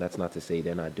disrespect to them. That's not to say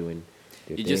they're not doing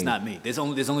their You're thing. just not me. There's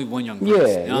only one young person.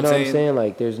 Yeah, you know what I'm saying?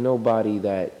 Like, there's nobody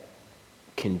that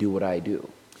can do what I do.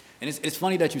 And it's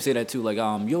funny that you say that too. Like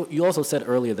you also said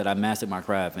earlier that I mastered my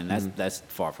craft, and that's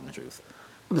far from the truth.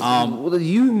 Well,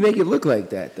 you make it look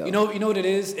like that, though. You know what it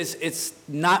is? It's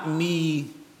not me.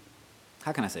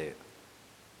 How can I say it?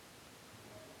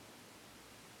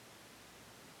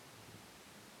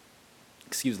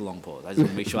 Excuse the long pause. I just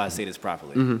want to make sure I say this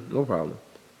properly. No problem.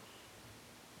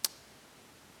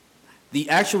 The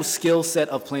actual skill set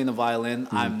of playing the violin,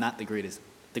 I'm not the greatest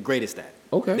at.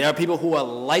 Okay. There are people who are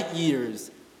light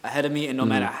years ahead of me, and no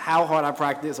matter how hard I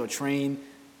practice or train,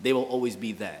 they will always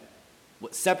be that.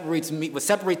 What separates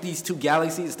these two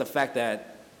galaxies is the fact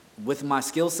that with my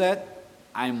skill set,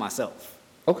 I am myself.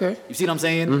 Okay. You see what I'm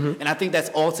saying? And I think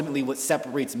that's ultimately what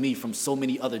separates me from so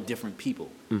many other different people.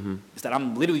 Is that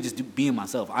I'm literally just being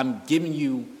myself. I'm giving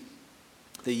you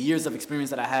the years of experience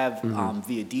that I have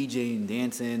via DJing,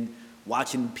 dancing,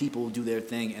 watching people do their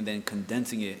thing, and then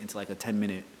condensing it into like a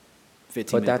 10-minute,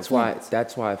 15-minute But performance.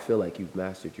 that's why I feel like you've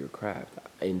mastered your craft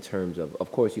in terms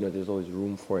of course, there's always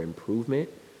room for improvement,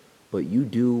 but you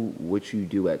do what you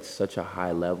do at such a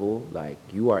high level, like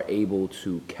you are able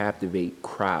to captivate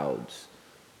crowds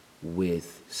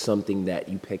with something that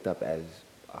you picked up as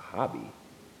a hobby.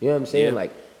 You know what I'm saying? Yeah.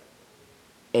 Like,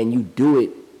 and you do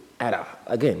it at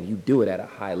a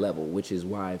high level, which is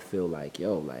why I feel like,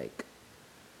 like,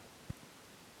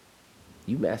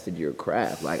 you mastered your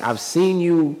craft. Like, I've seen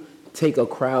you take a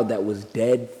crowd that was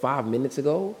dead 5 minutes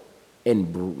ago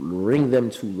and bring them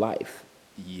to life.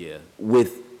 Yeah.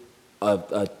 With a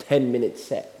 10-minute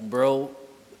set. Bro,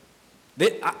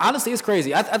 honestly, it's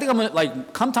crazy. I think I'm going to,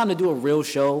 like, come time to do a real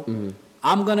show,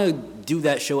 I'm going to do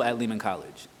that show at Lehman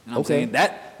College. You know what I'm saying?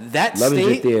 That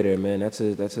Lovinger state. Theater, man. That's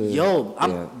a That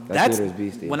theater is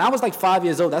beastie. When I was like 5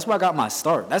 years old, that's where I got my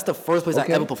start. That's the first place I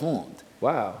ever performed.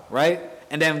 Wow. Right?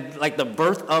 And then, like, the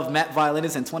birth of Matt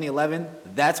Violinist in 2011,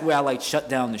 that's where I, like, shut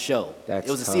down the show. That's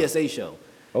it was tough. a CSA show.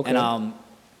 Okay. And,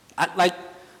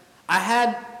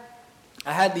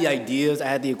 I had the ideas, I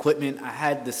had the equipment, I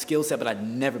had the skill set, but I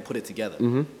never put it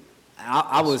together.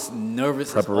 I was nervous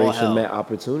as all Preparation hell. met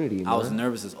opportunity, man. I was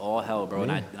nervous as all hell, bro,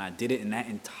 and I did it, and that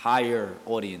entire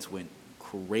audience went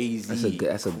crazy.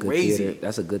 That's a good theater.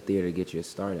 That's a good theater to get your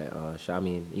start at. I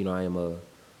mean, I am a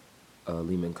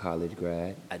Lehman College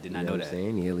grad. I did not know what that. I'm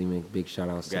saying? Yeah, Lehman. Big shout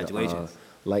outs to Congratulations.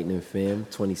 Lightning Fam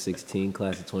 2016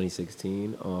 class of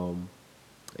 2016.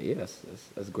 Yeah,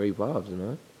 that's great vibes,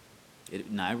 man. It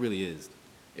really is.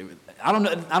 I don't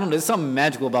know. There's something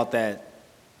magical about that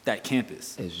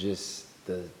campus. It's just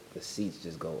the seats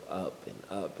just go up,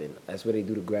 and that's where they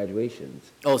do the graduations.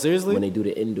 Oh, seriously? When they do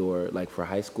the indoor, like for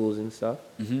high schools and stuff,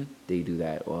 they do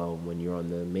that. When you're on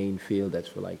the main field, that's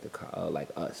for like like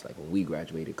us. Like when we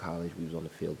graduated college, we was on the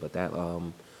field. But that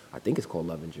I think it's called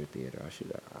Lovinger Theater.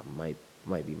 I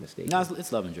might be mistaken. No,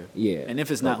 it's Lovinger. Yeah. And if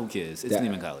it's not, who cares? It's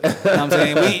Lehman College. You know what I'm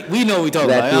saying? We know what we talking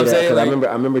that about. You know what I'm theater, saying? 'cause Like,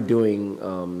 I remember doing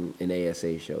an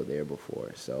ASA show there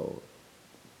before, so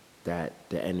that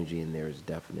the energy in there is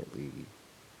definitely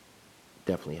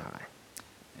high.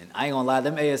 and I ain't gonna lie,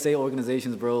 them ASA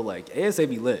organizations, bro, like ASA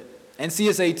be lit. And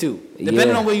CSA too.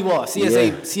 Depending on where you are.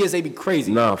 CSA be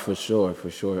crazy. No, for sure.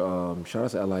 Shout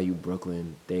out to LIU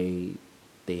Brooklyn. They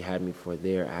had me for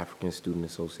their African Student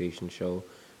Association show.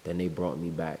 Then they brought me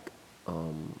back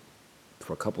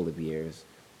for a couple of years.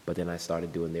 But then I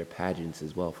started doing their pageants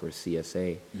as well for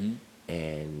CSA.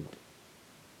 And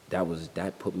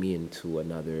that put me into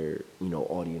another,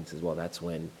 audience as well. That's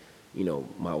when,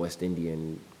 my West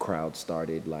Indian crowd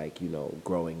started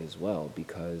growing as well,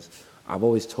 because I've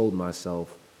always told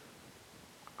myself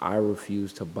I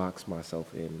refuse to box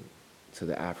myself in to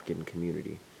the African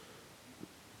community.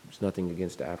 There's nothing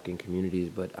against the African communities,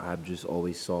 but I've just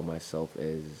always saw myself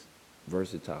as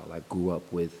versatile. I grew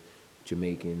up with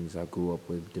Jamaicans, I grew up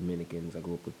with Dominicans, I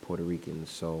grew up with Puerto Ricans.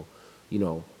 So, a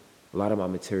lot of my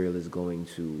material is going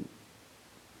to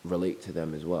relate to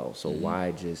them as well. So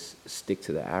why just stick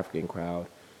to the African crowd?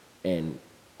 And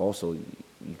also,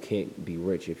 you can't be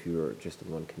rich if you're just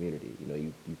in one community.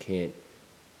 You can't.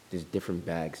 There's different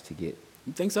bags to get.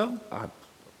 You think so?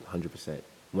 100%.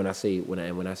 When I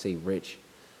say rich,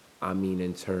 I mean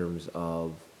in terms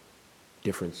of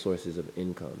different sources of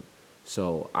income.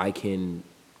 So I can,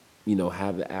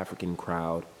 have the African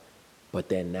crowd, but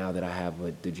then now that I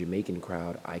have the Jamaican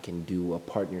crowd, I can do a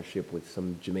partnership with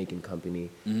some Jamaican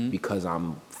company because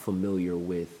I'm familiar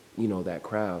with, that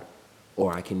crowd.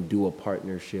 Or I can do a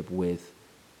partnership with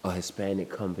a Hispanic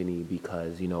company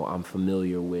because, I'm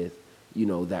familiar with,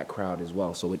 that crowd as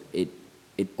well. So it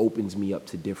opens me up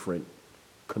to different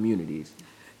communities.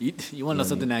 You want to know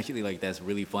something actually like that's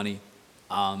really funny?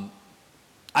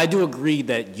 I do agree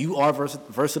that you are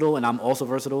versatile, and I'm also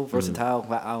versatile.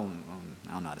 I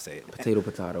I don't know how to say it.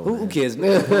 Potato. Who Man. cares?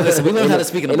 Listen, we learned how to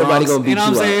speak in the Ain't nobody Bronx. gonna beat You know what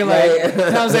I'm you saying? up. Like, you know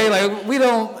what I'm saying? Like, we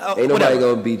don't. Ain't nobody whatever.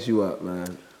 gonna beat you up,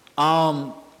 man.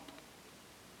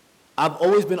 I've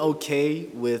always been okay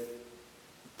with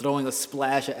throwing a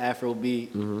splash of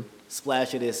Afrobeat,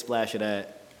 splash of this, splash of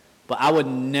that, but I would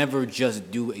never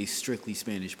just do a strictly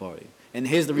Spanish party. And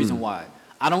here's the reason why.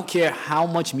 I don't care how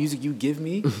much music you give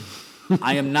me.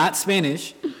 I am not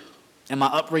Spanish, and my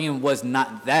upbringing was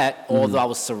not that, although I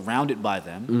was surrounded by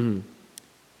them.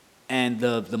 And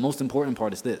the most important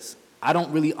part is this. I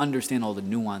don't really understand all the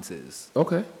nuances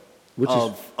Okay. Which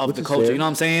of the culture. fair. You know what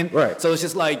I'm saying? Right. So it's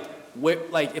just like,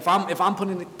 if I'm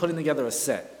putting together a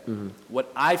set,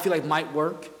 what I feel like might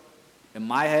work in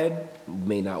my head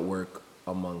may not work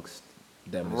amongst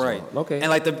them as right. well. Okay. And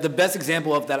like the best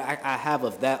example of that I have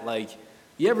of that, like,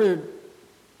 you ever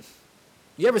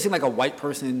seen like a white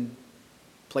person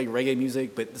play reggae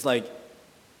music, but it's like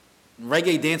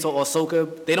reggae, dancehall, or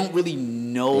soca, they don't really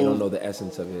know, they don't know the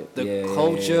essence of it. the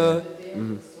culture.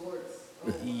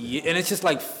 Yeah, and it's just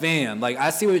like, fam, like, I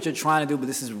see what you're trying to do, but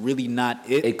this is really not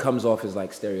it, It comes off as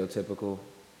like stereotypical.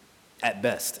 at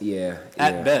best. Yeah.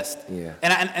 At best. Yeah.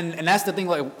 And that's the thing,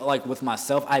 like with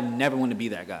myself, I never want to be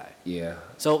that guy. Yeah.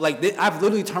 So like I've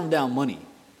literally turned down money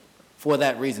for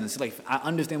that reason. It's like, I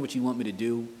understand what you want me to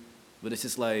do, but it's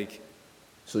just like,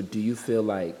 So do you feel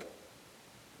like,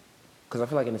 because I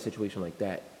feel like in a situation like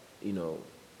that, you know,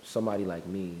 somebody like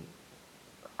me,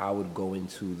 I would go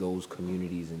into those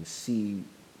communities and see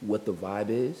what the vibe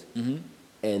is,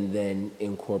 and then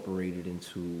incorporate it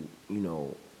into, you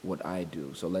know, what I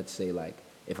do. So let's say, like,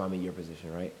 if I'm in your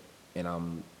position, right, and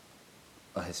I'm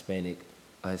a Hispanic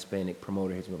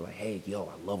promoter hits me up like, hey, yo,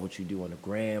 I love what you do on the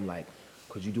gram. Like,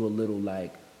 could you do a little,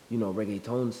 like, you know,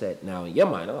 reggaeton set? Now, in your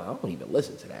mind, I don't even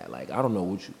listen to that. Like, I don't know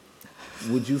what you...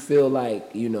 Would you feel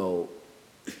like, you know...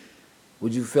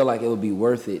 Would you feel like it would be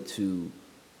worth it to,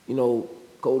 you know,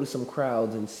 go to some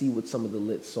crowds and see what some of the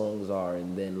lit songs are,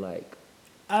 and then, like...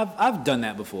 I've done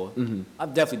that before.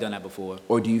 I've definitely done that before.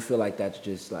 Or do you feel like that's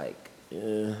just, like,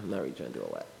 I'm not really trying to do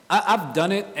all that? I've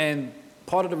done it, and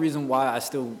part of the reason why I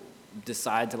still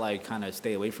decide to, like, kind of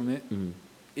stay away from it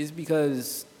is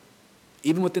because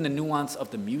even within the nuance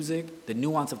of the music, the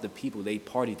nuance of the people, they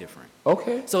party different.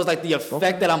 Okay. So it's like the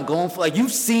effect that I'm going for. Like,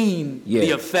 you've seen Yeah.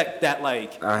 the effect that,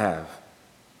 like... I have.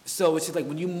 So it's just like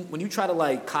when you try to,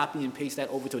 like, copy and paste that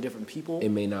over to different people... It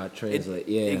may not translate,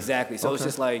 yeah. Exactly. So it's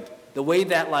just like the way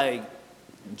that, like,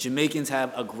 Jamaicans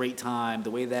have a great time,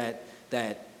 the way that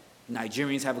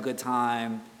Nigerians have a good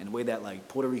time, and the way that, like,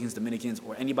 Puerto Ricans, Dominicans,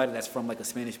 or anybody that's from, like, a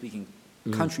Spanish-speaking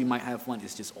country might have fun,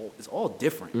 it's all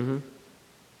different.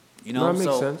 You know?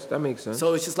 No, that makes sense.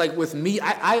 So it's just like with me,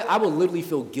 I would literally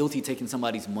feel guilty taking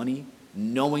somebody's money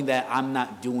knowing that I'm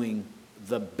not doing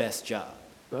the best job.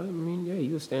 I mean, yeah,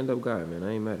 you a stand-up guy, man.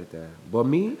 I ain't mad at that. But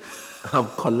me, I'm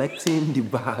collecting the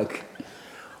bag.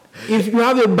 If you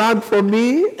have a bag for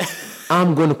me,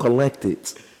 I'm going to collect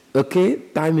it. Okay?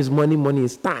 Time is money, money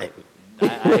is time. I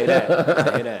hear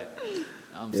that.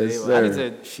 I'm saying, Yes, I need sir.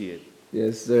 to, shit.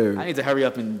 Yes, sir. I need to hurry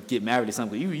up and get married or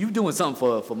something. You doing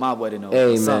something for my wedding though.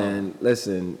 Hey, something. man,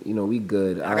 listen, you know, we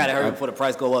good. I gotta hurry up before the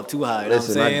price go up too high. You know what I'm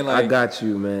Listen, saying? I got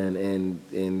you, man,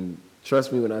 and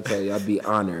trust me when I tell you, I'd be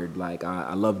honored. Like,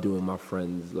 I love doing my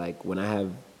friends. Like, when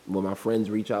my friends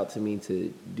reach out to me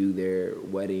to do their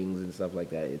weddings and stuff like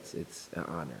that, it's an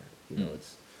honor. You know,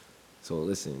 so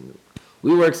listen,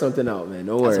 we work something out, man.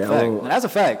 Don't worry. That's a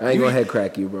fact. I ain't gonna head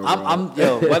crack you, bro.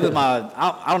 Whether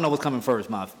I don't know what's coming first,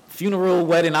 my funeral,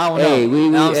 wedding, I don't know. Hey,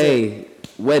 You know what I'm saying?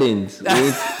 weddings.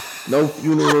 No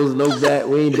funerals, no that.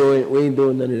 We ain't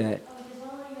doing none of that.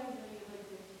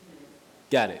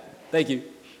 Got it. Thank you.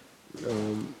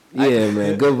 Yeah,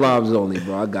 man. Good vibes only,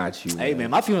 bro. I got you. Hey, Man.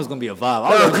 man, my funeral's gonna be a vibe. I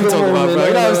don't know what come you talking on, about, man. bro.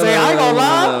 You know what I'm saying? I ain't gonna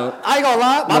No.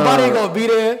 lie. My body ain't gonna be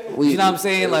there. You know what I'm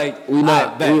saying? Like, we not- all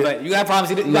right, bet. You gotta promise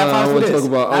me this. You gotta Nah, I promise me wanna this.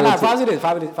 talk about- I Nah, wanna promise me this.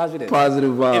 Promise me this.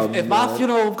 Positive vibes. If my man.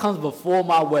 funeral comes before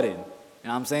my wedding, you know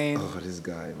what I'm saying? Oh, this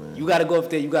guy, man. You gotta go up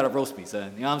there, you gotta roast me,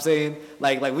 son. You know what I'm saying?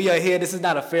 Like we are here, this is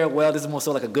not a farewell, this is more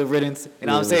so like a good riddance. You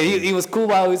know what I'm saying? He was cool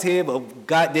while he was here, but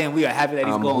goddamn, we are happy that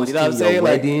he's I'm going. You know what I'm hosting saying? your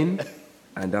Like, wedding,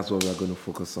 and that's what we're going to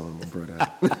focus on, my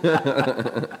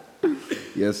brother.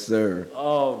 Yes, sir.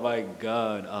 oh my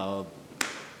God.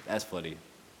 That's funny.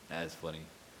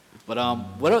 But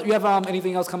what else, you have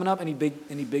anything else coming up? Any big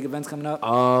events coming up?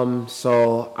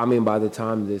 So, I mean, by the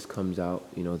time this comes out,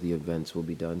 you know, the events will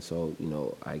be done, so, you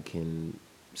know, I can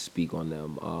speak on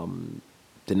them.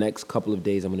 The next couple of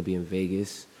days, I'm going to be in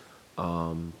Vegas.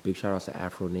 Big shout outs to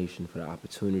Afro Nation for the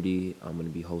opportunity. I'm going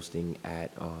to be hosting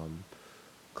at a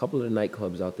couple of the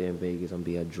nightclubs out there in Vegas. I'm going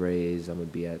to be at Dre's. I'm going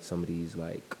to be at some of these,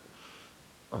 like,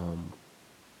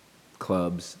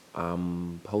 clubs.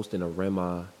 I'm hosting a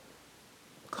Rema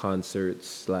concert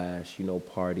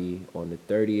 / party on the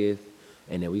 30th,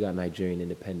 and then we got Nigerian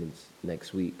Independence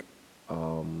next week.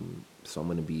 So I'm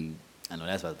gonna be. I know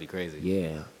that's about to be crazy.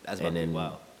 Yeah, That's about to be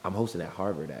wild. I'm hosting at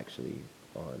Harvard actually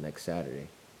next Saturday.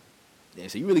 Yeah,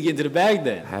 so you really get into the bag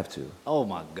then. I have to. Oh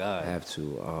my God. I have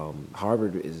to.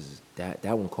 Harvard is that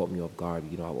one caught me off guard.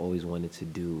 I've always wanted to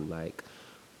do like,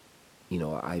 an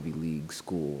Ivy League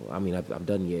school. I mean, I've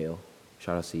done Yale.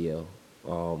 Shout out to Yale.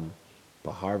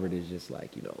 But Harvard is just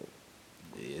like,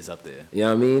 It's up there. You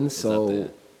know what I mean? It's up there.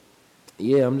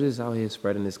 Yeah, I'm just out here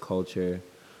spreading this culture.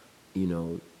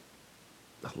 I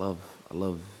love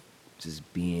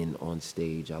just being on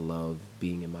stage. I love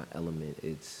being in my element.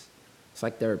 It's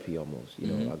like therapy almost.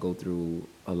 I go through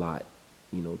a lot,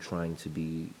 trying to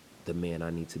be the man I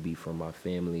need to be for my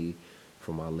family,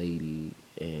 for my lady,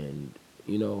 and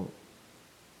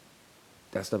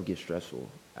that stuff gets stressful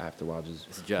after a while. Just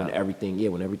it's a job. when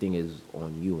everything is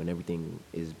on you and everything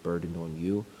is burdened on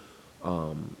you.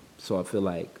 So I feel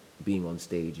like being on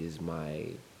stage is my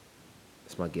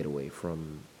getaway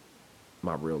from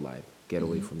my real life, get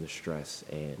away from the stress,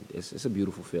 and it's a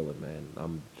beautiful feeling, man.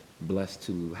 I'm blessed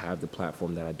to have the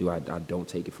platform that I do. I don't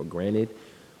take it for granted,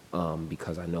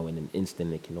 because I know in an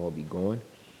instant it can all be gone.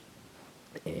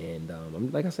 And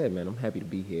like I said, man, I'm happy to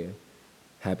be here,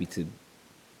 happy to,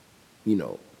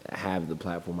 have the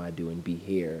platform I do and be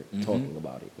here talking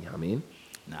about it. You know what I mean?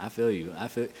 Nah, I feel you.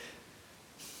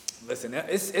 Listen,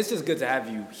 it's just good to have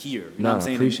you here. You know what I'm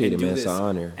saying? I appreciate it, man. This. It's an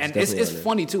honor. And it's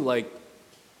funny too. Like,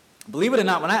 believe it or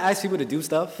not, when I ask people to do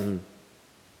stuff,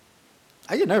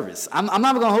 I get nervous. I'm not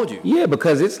even gonna hold you. Yeah,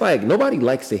 because it's like nobody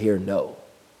likes to hear no.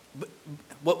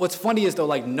 But what's funny is though,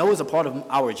 like, no is a part of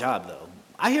our job though.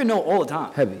 I hear no all the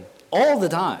time. Heavy. All the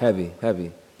time. Heavy. You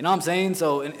know what I'm saying?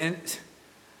 So and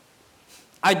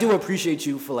I do appreciate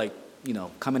you for like,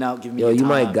 coming out, giving me your time. You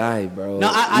my guy, bro.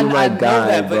 No, I know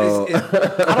that, bro.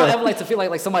 but I don't ever like to feel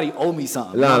like somebody owe me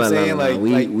something. You know what I'm saying? Like,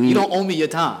 you don't owe me your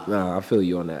time. Nah, I feel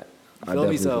you on that. You feel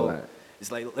me? So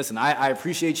it's like, listen, I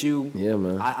appreciate you. Yeah,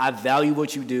 man. I value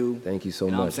what you do. Thank you so much.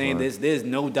 You know what I'm saying? Man. There's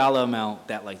no dollar amount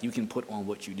that like you can put on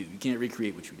what you do. You can't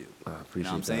recreate what you do. I appreciate that. You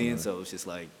know what I'm saying? Man. So it's just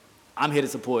like, I'm here to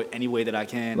support any way that I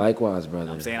can. Likewise, brother. You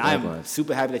know what I'm saying? Likewise. I'm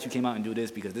super happy that you came out and do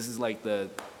this because this is like the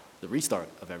restart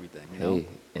of everything. You know? Hey,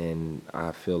 and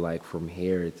I feel like from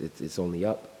here it's only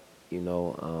up.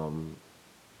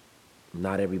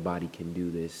 Not everybody can do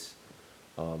this.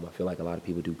 I feel like a lot of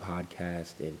people do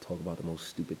podcasts and talk about the most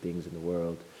stupid things in the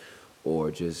world, or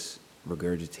just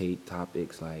regurgitate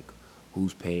topics like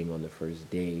who's paying on the first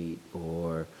date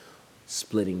or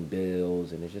splitting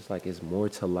bills, and it's just like it's more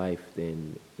to life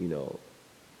than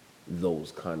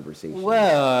those conversations.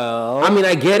 Well, I mean,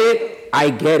 I get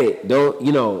it.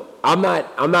 Don't I'm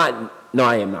not. No,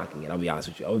 I am knocking it. I'll be honest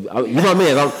with you. You know what I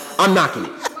mean? I'm knocking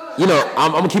it.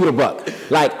 I'm gonna keep it a buck.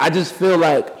 Like, I just feel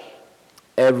like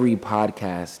every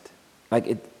podcast,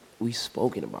 like we've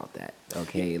spoken about that.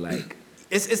 Okay, like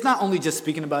it's not only just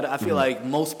speaking about it. I feel like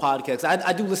most podcasts,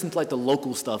 I do listen to like the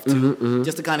local stuff too,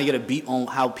 just to kind of get a beat on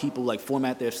how people like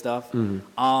format their stuff.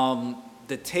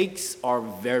 The takes are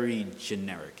very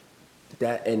generic.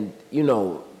 That, and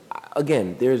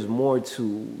again, there's more to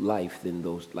life than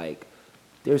those. Like,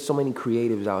 there's so many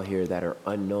creatives out here that are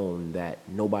unknown that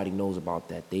nobody knows about,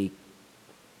 that they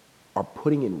are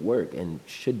putting in work and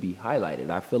should be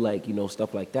highlighted. I feel like,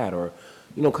 stuff like that, or,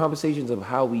 conversations of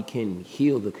how we can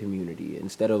heal the community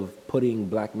instead of putting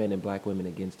black men and black women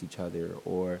against each other,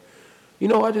 or,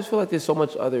 I just feel like there's so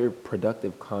much other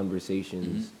productive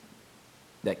conversations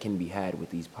that can be had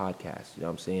with these podcasts. You know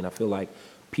what I'm saying? I feel like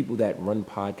people that run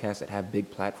podcasts that have big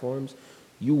platforms,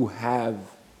 you have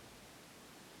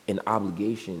an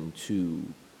obligation to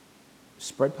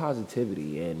spread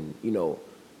positivity and,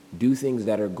 do things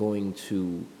that are going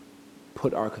to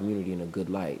put our community in a good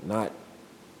light, not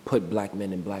put black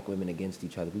men and black women against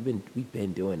each other. We've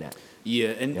been doing that.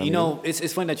 Yeah, and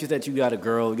it's funny that you said you got a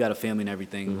girl, you got a family and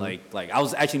everything. Like I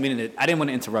was actually meaning to, I didn't want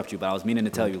to interrupt you, but I was meaning to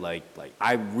tell you like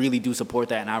I really do support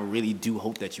that, and I really do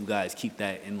hope that you guys keep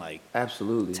that in like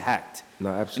absolutely tact.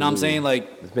 No, absolutely. You know what I'm saying?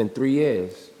 Like, it's been 3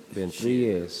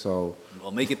 years. So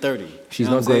well, make it 30. She's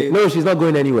not going. No, she's not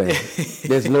going anywhere.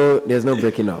 There's no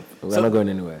breaking up. We're not going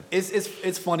anywhere.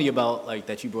 It's funny about like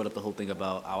that you brought up the whole thing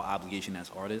about our obligation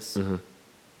as artists.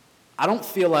 I don't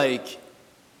feel like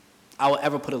I will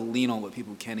ever put a lean on what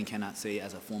people can and cannot say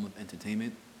as a form of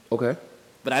entertainment. Okay.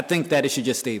 But I think that it should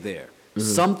just stay there.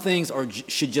 Some things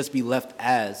should just be left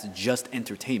as just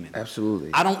entertainment.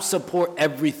 Absolutely. I don't support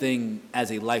everything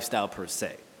as a lifestyle per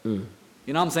se. You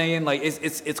know what I'm saying? Like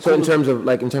it's so cool. in terms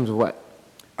of what?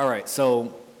 All right,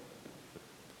 so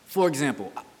For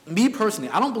example, me personally,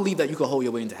 I don't believe that you can hold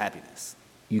your way into happiness.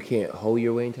 You can't hold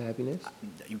your way into happiness?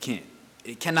 You can't.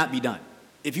 It cannot be done.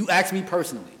 If you ask me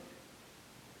personally.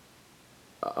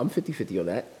 I'm 50-50 on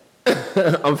that.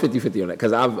 I'm 50-50 on that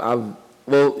because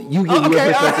well, you give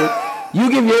your perspective. You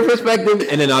give your perspective,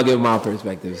 and then I'll give my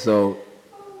perspective. So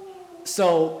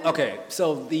okay.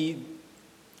 So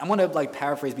I'm gonna like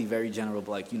paraphrase, be very general,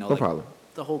 but like, you know, no like problem.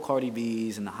 The whole Cardi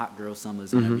B's and the hot girl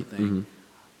summers and everything.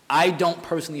 I don't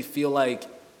personally feel like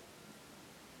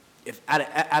if out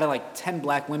of like 10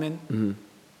 black women,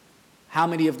 how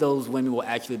many of those women will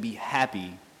actually be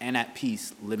happy and at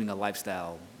peace living a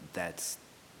lifestyle that's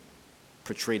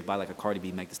portrayed by like a Cardi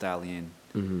B, Meg Thee Stallion,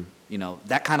 you know,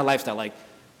 that kind of lifestyle. Like,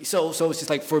 so it's just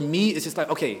like, for me, it's just like,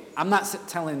 okay, I'm not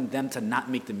telling them to not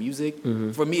make the music.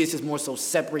 For me, it's just more so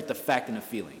separate the fact and the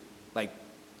feeling. Like,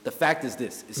 the fact is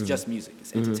this, it's just music,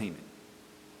 it's entertainment.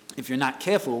 If you're not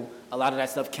careful, a lot of that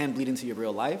stuff can bleed into your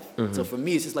real life. So for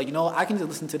me, it's just like, you know, I can just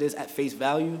listen to this at face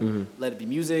value, let it be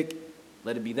music,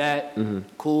 let it be that,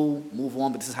 cool, move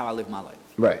on, but this is how I live my life.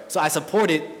 Right. So I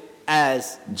support it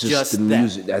as just the that.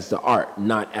 music, as the art,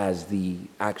 not as the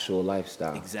actual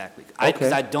lifestyle. Exactly. Okay.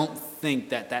 Because I don't think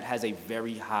that has a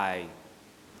very high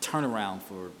turnaround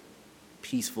for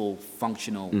peaceful,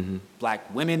 functional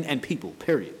black women and people,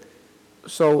 period.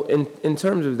 So in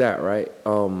terms of that, right,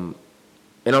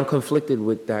 and I'm conflicted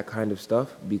with that kind of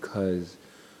stuff because,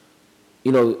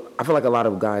 you know, I feel like a lot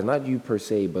of guys, not you per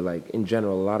se, but like in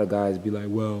general, a lot of guys be like,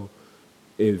 well,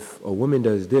 if a woman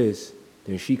does this,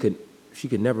 then she could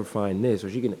never find this, or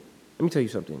she can. Let me tell you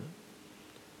something.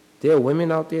 There are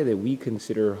women out there that we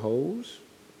consider hoes,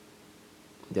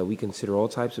 that we consider all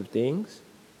types of things,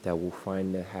 that will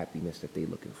find the happiness that they're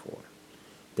looking for.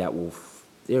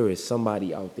 There is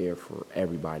somebody out there for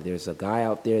everybody. There's a guy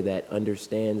out there that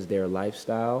understands their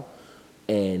lifestyle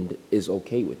and is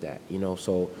okay with that, you know.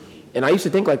 So, and I used to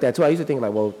think like that too. I used to think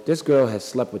like, well, this girl has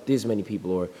slept with this many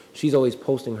people, or she's always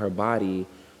posting her body.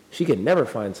 She could never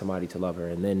find somebody to love her.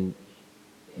 And then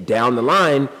down the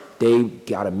line, they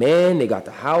got a man, they got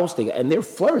the house, and they're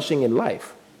flourishing in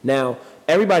life. Now,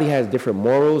 everybody has different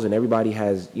morals, and everybody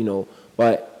has, you know,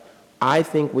 but I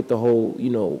think with the whole, you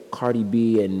know, Cardi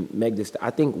B and Meg Thee Stallion, I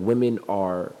think women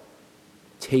are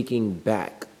taking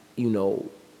back, you know,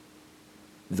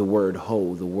 the word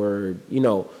hoe, the word, you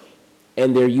know,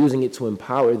 and they're using it to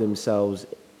empower themselves,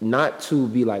 not to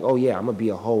be like, oh yeah, I'm gonna be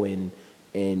a hoe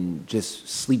and just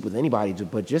sleep with anybody,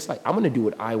 but just like, I'm gonna do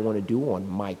what I wanna do on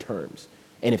my terms.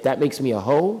 And if that makes me a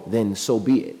hoe, then so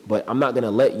be it. But I'm not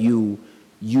gonna let you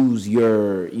use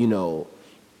your, you know,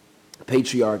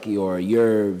 patriarchy or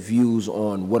your views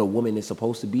on what a woman is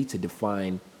supposed to be to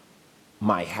define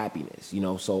my happiness, you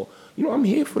know. So, you know, I'm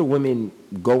here for the women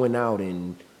going out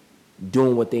and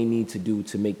doing what they need to do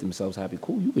to make themselves happy.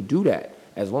 Cool, you could do that.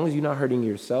 As long as you're not hurting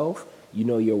yourself, you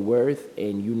know your worth,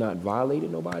 and you're not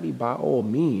violating nobody, by all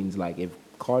means. Like, if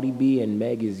Cardi B and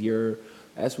Meg is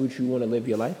that's what you want to live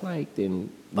your life like, then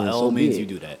by all means you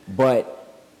do that. But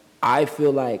I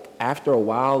feel like after a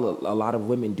while, a lot of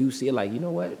women do see it like, you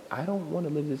know what, I don't want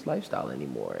to live this lifestyle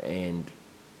anymore. And,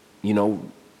 you know,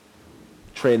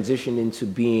 transition into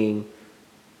being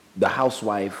the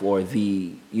housewife or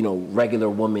the, you know, regular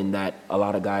woman that a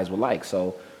lot of guys would like.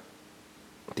 So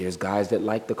there's guys that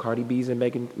like the Cardi B's and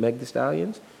Meg Thee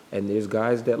Stallions, and there's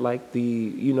guys that like the,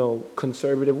 you know,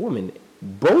 conservative woman.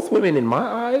 Both women, in my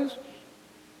eyes,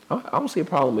 I don't see a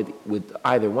problem with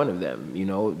either one of them, you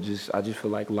know. I just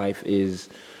feel like life is,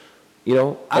 you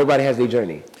know, everybody has their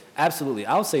journey. Absolutely.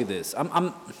 I'll say this.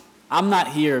 I'm not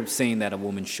here saying that a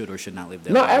woman should or should not live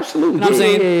their life. No, absolutely. You know what I'm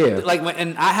saying? Yeah. Like,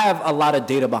 and I have a lot of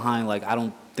data behind, like, I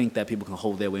don't think that people can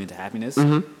hold their way into happiness.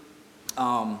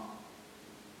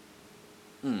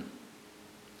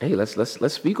 Hey,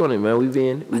 let's speak on it,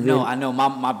 man. I know.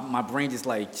 My brain just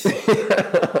like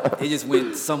it just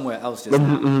went somewhere else just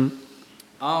now.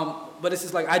 But it's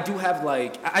just like I do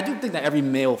think that every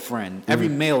male friend, every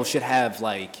male should have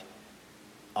like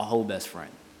a whole best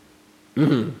friend.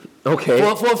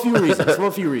 Okay. For a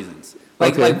few reasons.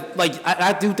 Like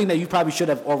I do think that you probably should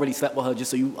have already slept with her just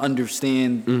so you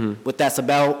understand what that's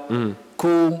about.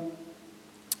 Cool.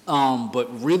 But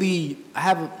really, I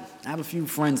have a few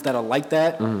friends that are like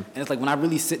that, and it's like when I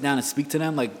really sit down and speak to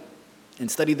them, like, and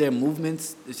study their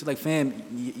movements, it's just like, fam,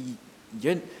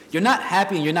 you're not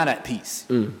happy and you're not at peace.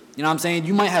 You know what I'm saying?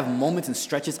 You might have moments and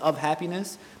stretches of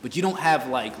happiness, but you don't have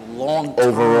like long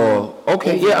overall.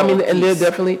 Okay, yeah, I mean, peace. and there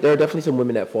are definitely some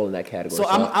women that fall in that category. So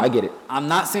I get it. I'm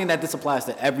not saying that this applies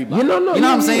to everybody. You know what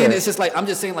I'm saying? It's just like I'm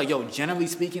just saying like, yo, generally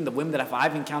speaking, the women that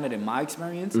I've encountered in my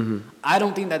experience, I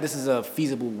don't think that this is a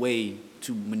feasible way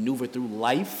to maneuver through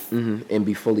life and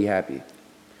be fully happy.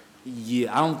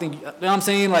 Yeah, I don't think. You know what I'm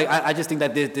saying? Like, I just think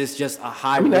that there's just a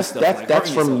high I mean, risk of like, that's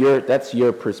hurting from yourself. that's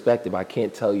your perspective. I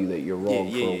can't tell you that you're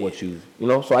wrong for what you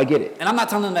know. So I get it. And I'm not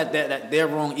telling them that they're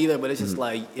wrong either, but it's just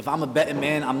like, if I'm a betting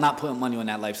man, I'm not putting money on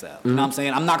that lifestyle. You know what I'm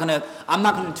saying? I'm not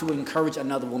gonna to encourage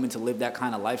another woman to live that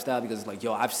kind of lifestyle, because it's like,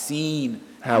 yo, I've seen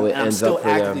How it and I'm ends still up for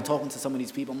actively them. talking to some of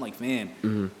these people. I'm like,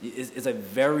 fam, it's a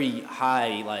very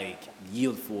high like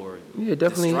yield for Yeah,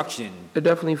 definitely. destruction. It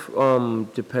definitely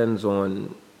depends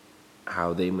on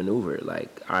how they maneuver.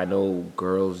 Like I know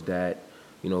girls that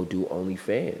do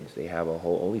OnlyFans. They have a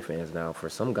whole OnlyFans now. For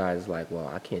some guys, like, well,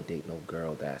 I can't date no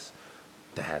girl that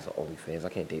has an OnlyFans. I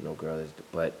can't date no girl that's.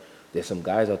 But there's some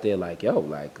guys out there like, yo,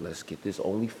 like let's get this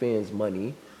OnlyFans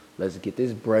money. Let's get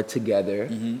this bread together.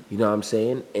 You know what I'm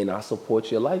saying? And I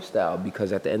support your lifestyle,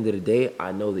 because at the end of the day,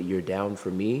 I know that you're down for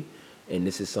me, and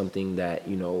this is something that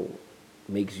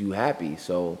makes you happy.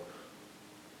 So,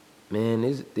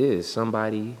 man, there's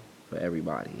somebody for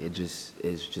everybody. It's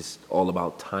just all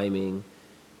about timing,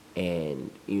 and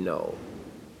it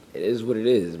is what it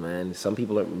is, man. Some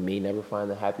people may never find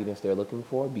the happiness they're looking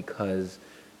for because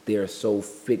they're so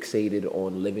fixated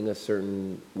on living a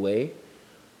certain way,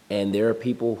 and there are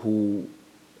people who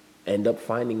end up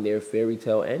finding their fairy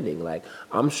tale ending. Like,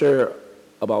 I'm sure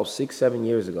about 6-7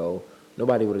 years ago,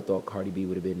 nobody would have thought Cardi B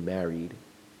would have been married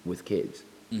with kids.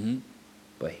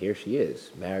 But here she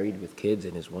is, married with kids,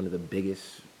 and is one of the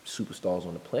biggest superstars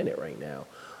on the planet right now.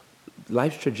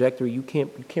 Life's trajectory, you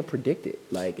can't predict it.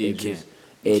 Like, it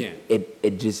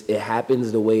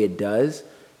happens the way it does,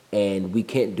 and we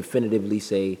can't definitively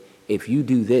say, if you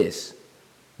do this,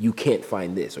 you can't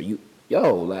find this, or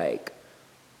like,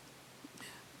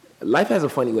 life has a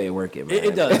funny way of working, man.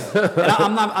 It does. And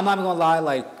I'm not gonna lie.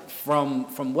 Like,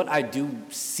 from what I do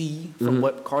see from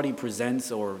what Cardi presents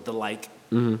or the like,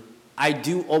 I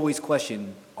do always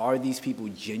question: are these people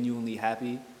genuinely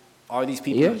happy? Are these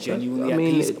people genuinely at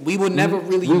peace? We will never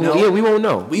really know. Yeah, we won't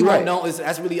know. We won't know.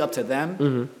 That's really up to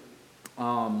them.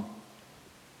 And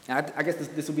I guess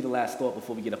this will be the last thought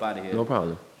before we get up out of here. No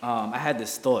problem. I had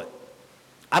this thought.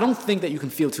 I don't think that you can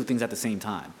feel two things at the same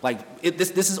time. Like,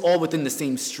 this is all within the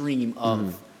same stream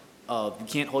of you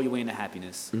can't hold your way into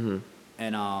happiness.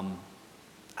 And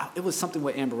it was something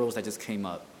with Amber Rose that just came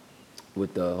up.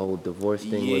 With the whole divorce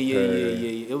thing Yeah.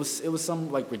 with her. It was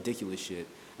some like ridiculous shit.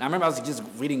 And I remember I was just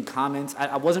reading comments.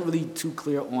 I wasn't really too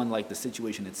clear on like the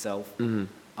situation itself.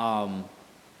 Well,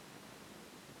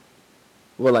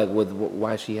 like with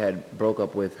why she had broke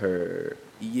up with her.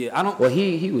 Yeah, I don't. Well,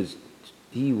 he was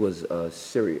a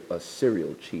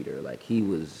serial cheater. Like, he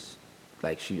was,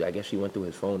 like, I guess she went through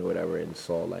his phone or whatever and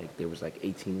saw like there was like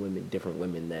 18 different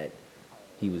women that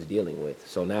he was dealing with.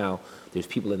 So now there's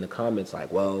people in the comments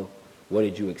like, well, what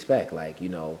did you expect? Like, you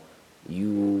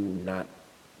not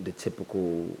the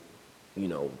typical,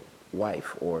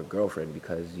 wife or girlfriend,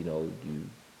 because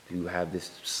you have this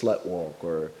slut walk,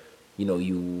 or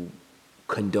you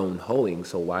condone hoeing.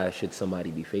 So why should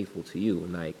somebody be faithful to you?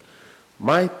 And like,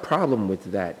 my problem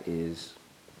with that is,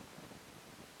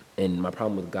 and my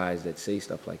problem with guys that say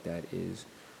stuff like that is,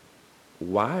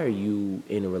 why are you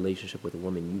in a relationship with a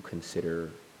woman you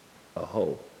consider a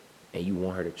hoe, and you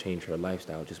want her to change her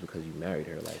lifestyle just because you married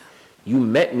her? Like, you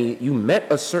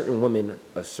met a certain woman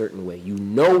a certain way. You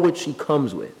know what she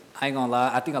comes with. I ain't gonna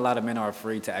lie. I think a lot of men are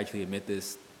afraid to actually admit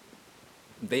this.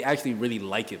 They actually really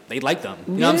like it. They like them.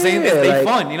 You know what I'm saying? They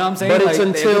fun. You know what I'm saying? But it's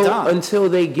like, until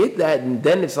they get that, and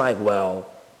then it's like,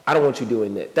 well, I don't want you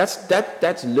doing that.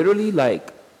 That's literally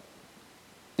like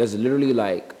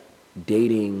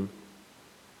dating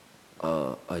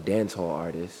a dance hall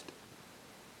artist.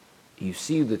 You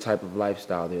see the type of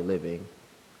lifestyle they're living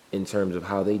in terms of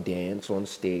how they dance on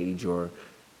stage, and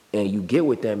you get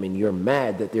with them and you're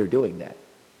mad that they're doing that.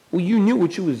 Well, you knew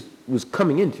what you was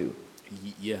coming into.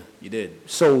 Yeah, you did.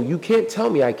 So you can't tell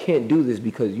me I can't do this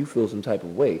because you feel some type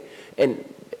of way. And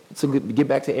to get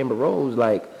back to Amber Rose,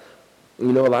 like, a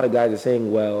lot of guys are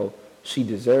saying, well, she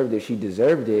deserved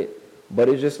it. But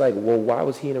it's just like, well, why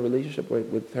was he in a relationship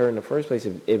with her in the first place?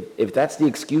 If that's the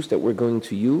excuse that we're going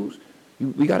to use,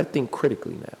 we got to think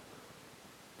critically now.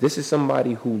 This is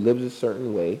somebody who lives a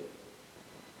certain way.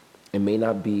 It may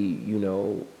not be,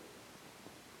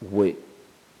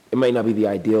 it might not be the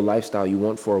ideal lifestyle you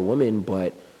want for a woman,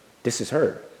 but this is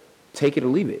her. Take it or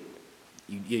leave it.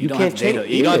 You don't have to date her.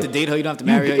 You don't have to date her. You don't have to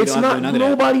marry her. You don't have to do none of that.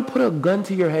 Nobody put a gun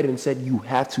to your head and said you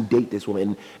have to date this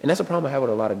woman. And that's a problem I have with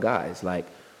a lot of guys. Like,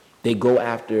 they go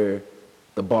after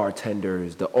the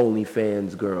bartenders, the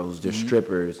OnlyFans girls, the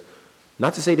strippers.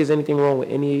 Not to say there's anything wrong with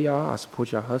any of y'all. I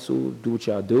support y'all hustle, do what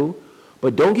y'all do.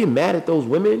 But don't get mad at those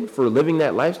women for living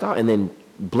that lifestyle and then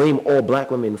blame all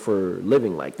black women for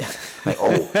living like that. Like,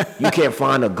 oh, you can't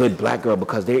find a good black girl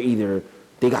because they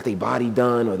got their body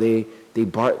done or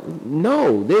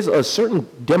no, there's a certain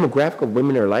demographic of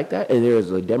women that are like that, and there's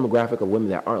a demographic of women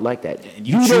that aren't like that. And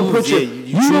You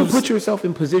don't put yourself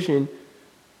in position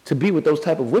to be with those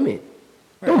type of women.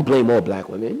 Right. Don't blame all black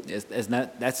women.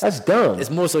 That's dumb. It's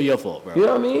more so your fault, bro. You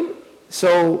know what I mean?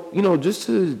 So, just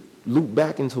to loop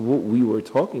back into what we were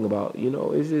talking about,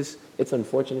 it's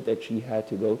unfortunate that she had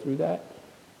to go through that,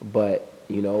 but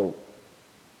a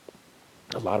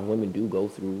lot of women do go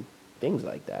through things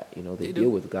like that. They deal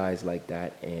with guys like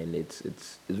that, and it's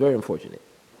very unfortunate.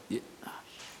 Yeah.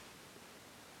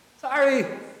 Sorry.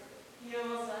 You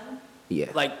almost done?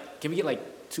 Yeah. Can we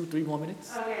get 2-3 more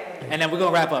minutes? Okay. And then we're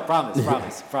gonna wrap up. Promise.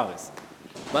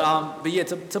 But yeah,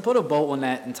 to put a bow on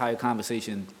that entire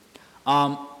conversation,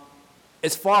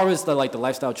 as far as the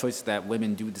lifestyle choices that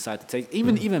women do decide to take,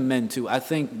 even men too. I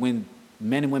think when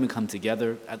men and women come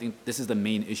together, I think this is the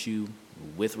main issue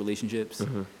with relationships.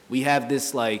 Mm-hmm. We have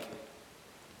this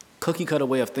cookie cutter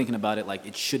way of thinking about it,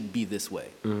 it should be this way.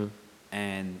 Mm-hmm.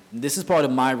 And this is part of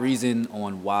my reason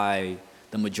on why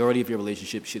the majority of your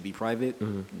relationship should be private,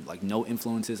 no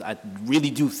influences. I really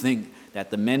do think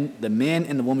that the man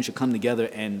and the woman should come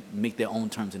together and make their own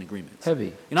terms and agreements. Heavy.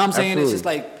 You know what I'm saying? Absolutely. It's just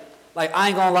I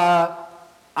ain't gonna lie,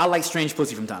 I like strange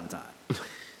pussy from time to time.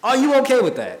 Are you okay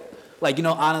with that?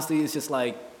 Honestly, it's just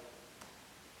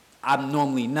I'm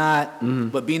normally not,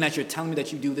 but being that you're telling me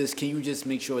that you do this, can you just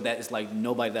make sure that it's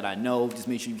nobody that I know? Just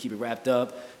make sure you keep it wrapped up.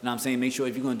 You know what I'm saying? Make sure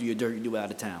if you're gonna do your dirt, you do it out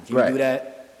of town. Can you do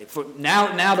that? For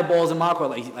now the ball's in my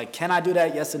court. Can I do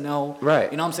that? Yes or no? Right.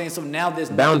 You know what I'm saying? So now there's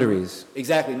boundaries.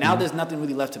 Exactly. Now there's nothing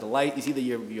really left to the light. It's either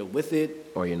you're with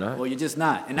it or you're not, or you're just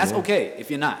not, and that's okay if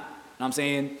you're not. You know what I'm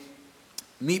saying?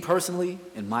 Me personally,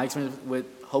 in my experience with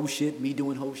hoe shit, me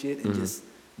doing hoe shit and just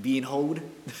being hoed.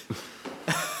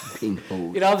 Being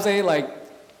hoed. You know what I'm saying?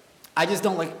 I just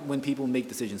don't like when people make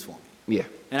decisions for me. Yeah.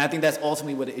 And I think that's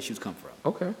ultimately where the issues come from.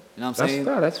 Okay. You know what I'm saying?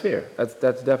 That's fair.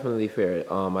 That's definitely fair.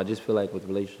 I just feel like with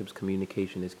relationships,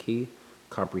 communication is key.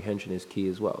 Comprehension is key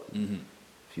as well. Mm-hmm.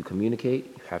 If you communicate,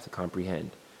 you have to comprehend.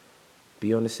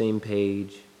 Be on the same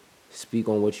page. Speak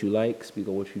on what you like. Speak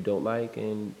on what you don't like.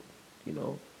 And,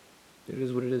 it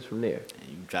is what it is from there. And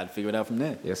you try to figure it out from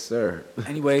there. Yes, sir.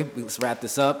 Anyway, let's wrap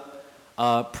this up.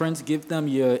 Prince, give them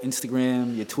your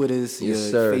Instagram, your Twitters, your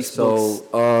Facebooks.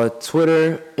 So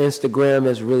Twitter, Instagram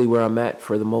is really where I'm at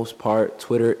for the most part.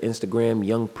 Twitter, Instagram,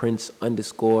 YoungPrince_.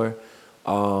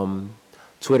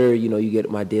 Twitter, you get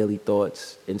my daily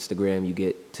thoughts. Instagram, you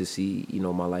get to see,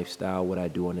 my lifestyle, what I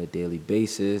do on a daily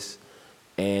basis.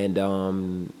 And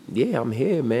I'm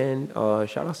here, man.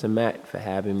 Shout out to Matt for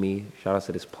having me. Shout out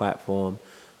to this platform.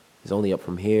 It's only up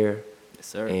from here. Yes,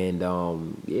 sir. And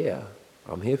I'm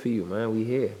here for you, man. We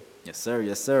here. Yes, sir.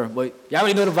 Yes, sir. Wait, y'all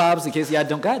already know the vibes in case y'all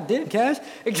don't. God damn, Cash.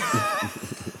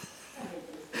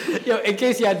 Yo, in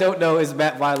case y'all don't know, it's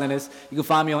Matt Violinist. You can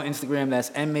find me on Instagram. That's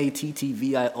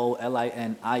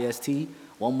MATTVIOLINIST.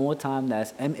 One more time,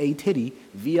 that's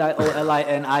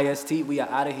MATTVIOLINIST. We are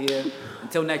out of here.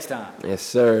 Until next time. Yes,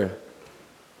 sir.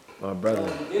 My brother.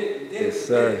 Yes,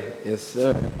 sir. Yes,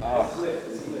 sir. Yes,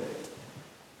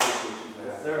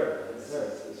 sir. This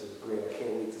is great. I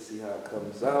can't wait to see how it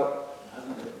comes out.